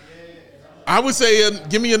 I would say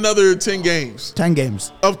give me another 10 games. 10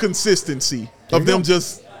 games. Of consistency, of them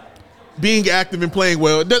just being active and playing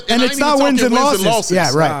well. And it's not wins and losses.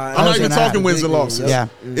 Yeah, right. I'm not even talking wins and losses. Yeah.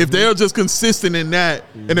 If they're just consistent in that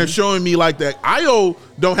and they're showing me like that, Io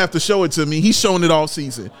don't have to show it to me. He's shown it all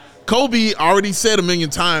season. Kobe already said a million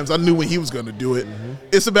times, I knew when he was going to do it.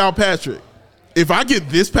 It's about Patrick. If I get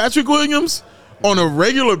this Patrick Williams on a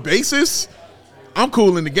regular basis, I'm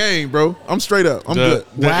cool in the game, bro. I'm straight up. I'm good.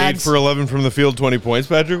 The 8 for 11 from the field, 20 points,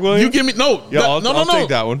 Patrick Williams? You give me no. Yeah, I'll no. take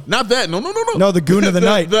that one. Not that. No. No, the goon of the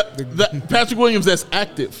night. The Patrick Williams that's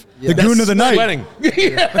active. The goon of the night. Sweating.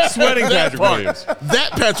 Yeah. Sweating That Patrick part. Williams. That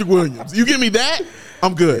Patrick Williams. You give me that,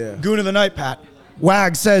 I'm good. Goon of the night, Pat.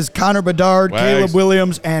 Wag says Connor Bedard, Wags. Caleb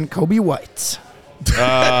Williams, and Kobe White.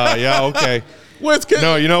 Yeah, okay. Where's Ken?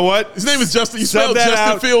 No, you know what? His name is Justin. You Sub spelled that Justin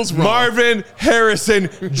out. Fields wrong. Marvin Harrison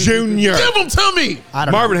Jr. Give him to me. I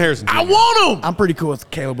don't Marvin know. Harrison Jr. I want him. I'm pretty cool with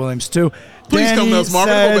Caleb Williams, too. Please Danny come to us,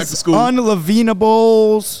 Marvin. Go back to says school.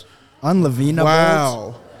 Unlevinables. Unlevinables.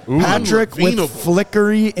 Wow. Patrick with Unlevinable.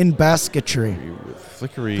 flickery in basketry.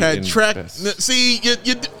 Flickery. Pat track. See,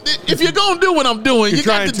 if you're gonna do what I'm doing, you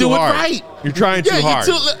got trying to too do hard. it right. You're trying too hard.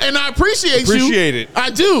 And I appreciate you. Appreciate it. I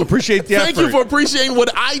do. Appreciate the Thank you effort. for appreciating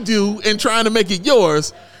what I do and trying to make it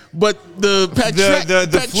yours. But the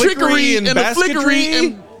flickery and the flickery basketry?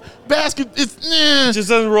 and basket, it's It just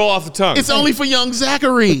doesn't roll off the tongue. It's only for young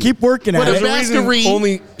Zachary. Keep working at But it. a baskery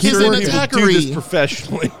only is certain an people do attackery. this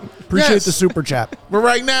professionally. Appreciate Yes. the super chat. But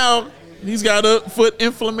right now, he's got a foot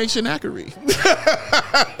inflammation ackery.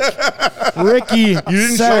 Ricky You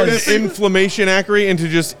didn't says, shorten inflammation ackery into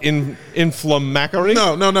just inflammatory?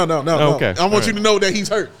 No. Okay. I want you to know that he's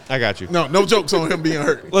hurt. I got you. No jokes on him being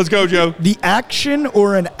hurt. Let's go, Joe. the action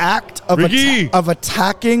or an act of, Ricky. of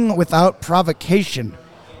attacking without provocation.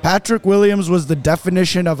 Patrick Williams was the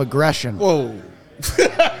definition of aggression. Whoa.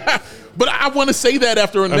 But I want to say that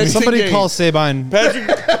after a next 10 Somebody games. call Sabine.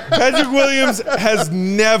 Patrick Williams has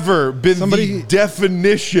never been the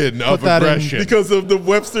definition of put that in aggression. because of the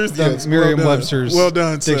Webster's. The Yes, Merriam-Webster's well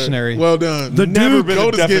done, sir. dictionary. Well done. The Never Duke, been a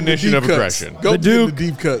Goat is getting the definition deep of cuts. aggression. Goat The getting Duke. the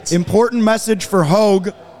deep cuts. important message for Hogue.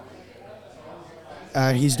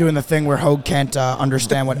 He's doing the thing where Hogue can't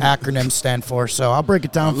understand what acronyms stand for, so I'll break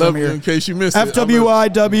it down Love from you here. in case you missed it.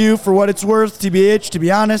 FWIW for what it's worth, TBH, to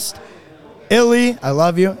be honest. Illy, I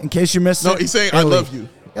love you, in case you missed it. No, he's saying I Illy. love you.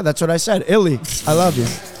 Yeah, that's what I said. Illy, I love you.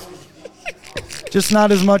 Just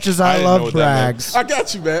not as much as I I, didn't know love what that meant. Braggs. I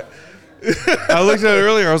got you, Matt. I looked at it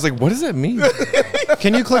earlier. I was like, what does that mean?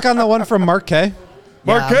 Can you click on the one from Mark K?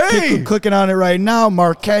 Marquet. I'm clicking on it right now.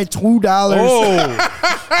 Marquet, $2.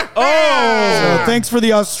 So thanks for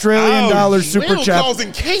the Australian dollar super Will chat.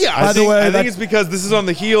 causing chaos. By the way, I think it's because this is on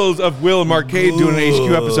the heels of Will and Marquet doing an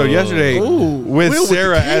HQ episode yesterday with Will with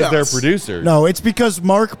Sarah the as their chaos. producer. No, it's because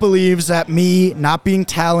Mark believes that me not being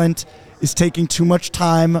talent is taking too much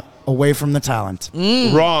time away from the talent.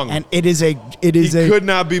 Wrong. And it is he could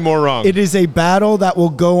not be more wrong. It is a battle that will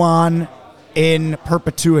go on in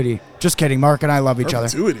perpetuity. Just kidding. Mark and I love each other.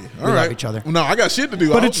 Perpetuity. All We right. love each other. No, I got shit to do.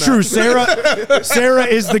 But I it's hope true. not. Sarah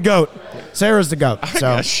is the GOAT. Sarah's the GOAT. I So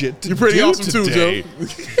got shit to You're pretty do awesome today. too,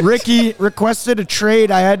 Joe. Ricky requested a trade.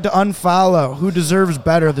 I had to unfollow. Who deserves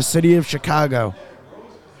better? The city of Chicago.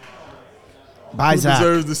 By Who Zach.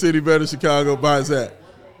 deserves the city better? Chicago by Zach.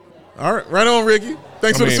 All right, right on, Ricky.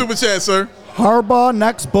 Thanks for the super chat, sir. Harbaugh,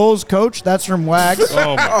 next Bulls coach. That's from Wags.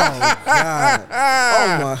 Oh, my.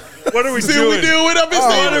 Oh my. What are we See doing? what we doing with up in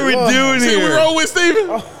Steven? What are we doing See here? what we roll with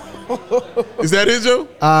Steven? Is that it, Joe?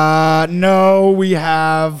 No, we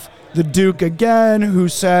have the Duke again, who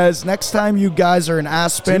says next time you guys are in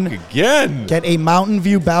Aspen, Again. get a Mountain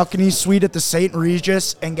View balcony suite at the St.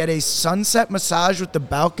 Regis and get a sunset massage with the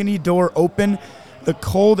balcony door open, the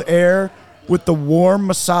cold air with the warm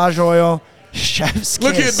massage oil. Chef's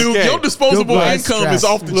Look here, kiss. dude. Okay. Your disposable Good income stress. is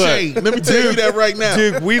off the Look. chain. Let me tell you that right now.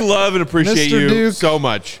 Duke, we love and appreciate Mr. you Duke. so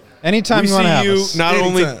much. Anytime We you want to see have you us. not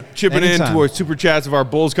only Anytime. chipping Anytime. into our super chats of our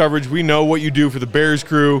Bulls coverage, we know what you do for the Bears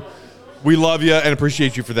crew. We love you and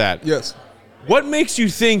appreciate you for that. Yes. What makes you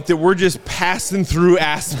think that we're just passing through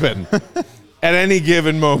Aspen at any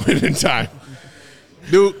given moment in time?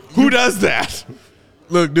 Dude, Who does that?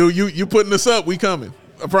 look, dude, you putting us up, we coming.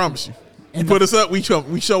 I promise you. You put us up, we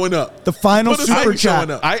showing up. The final Put us up, super we showing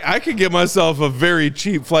chat. up. I could get myself a very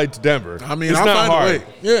cheap flight to Denver. I mean, it's I'll not find hard. a way.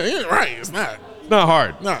 Yeah, right. It's not. It's not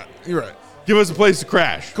hard. Nah, you're right. Give us a place to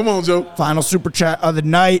crash. Come on, Joe. Final super chat of the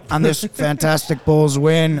night on this fantastic Bulls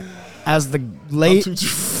win. As the late,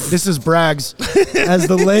 this is Braggs, as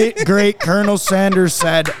the late great Colonel Sanders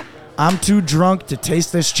said, I'm too drunk to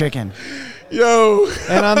taste this chicken. Yo.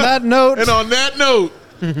 And on that note,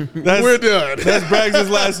 We're done. That's Braggs'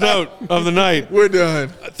 last note of the night. We're done.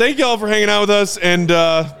 Thank y'all for hanging out with us and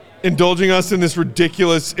indulging us in this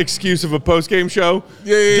ridiculous excuse of a post-game show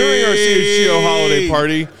during our CHGO holiday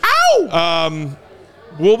party. Ow!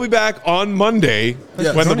 We'll be back on Monday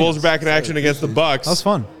Yes. when the Bulls are back in action against the Bucks. That was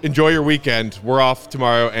fun. Enjoy your weekend. We're off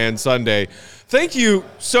tomorrow and Sunday. Thank you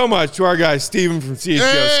so much to our guy Steven from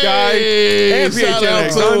CHGO Sky and shout out PHNX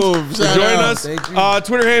to Suns him. for Shout joining out. us. Thank you.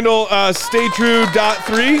 Twitter handle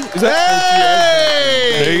staytrue.3. Is that?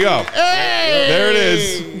 Hey! There you go. Hey! There it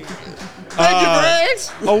is. Thank you,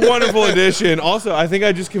 Braggs. A wonderful addition. Also, I think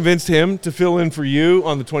I just convinced him to fill in for you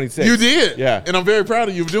on the 26th. You did. Yeah. And I'm very proud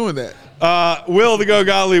of you for doing that. Will the Go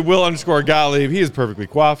Gottlieb, Will_Gottlieb. He is perfectly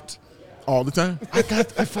coiffed. All the time. I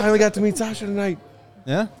finally got to meet Sasha tonight.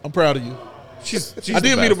 yeah. I'm proud of you. She's I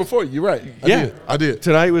did meet her before. You're right. I did.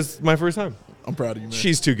 Tonight was my first time. I'm proud of you, man.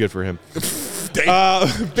 She's too good for him. Big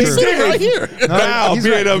He's sitting right here. Now, he's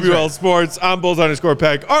right, BAWL Sports. I'm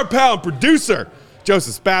Bulls_Peck. Our pal and producer,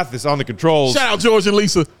 Joseph Spathis, on the controls. Shout out George and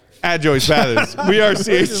Lisa. At Joey Spathis. We are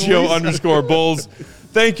CHGO_Bulls.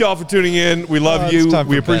 Thank y'all for tuning in. We love it's you. time for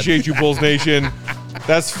We bed. appreciate you, Bulls Nation.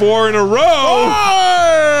 That's 4 in a row.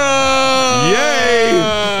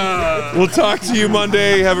 Yay. We'll talk to you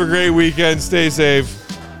Monday. Have a great weekend. Stay safe.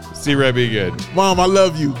 See Red be good. Mom, I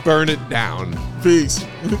love you. Burn it down. Peace.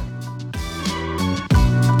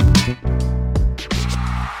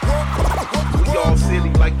 We all silly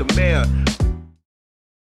like the mayor.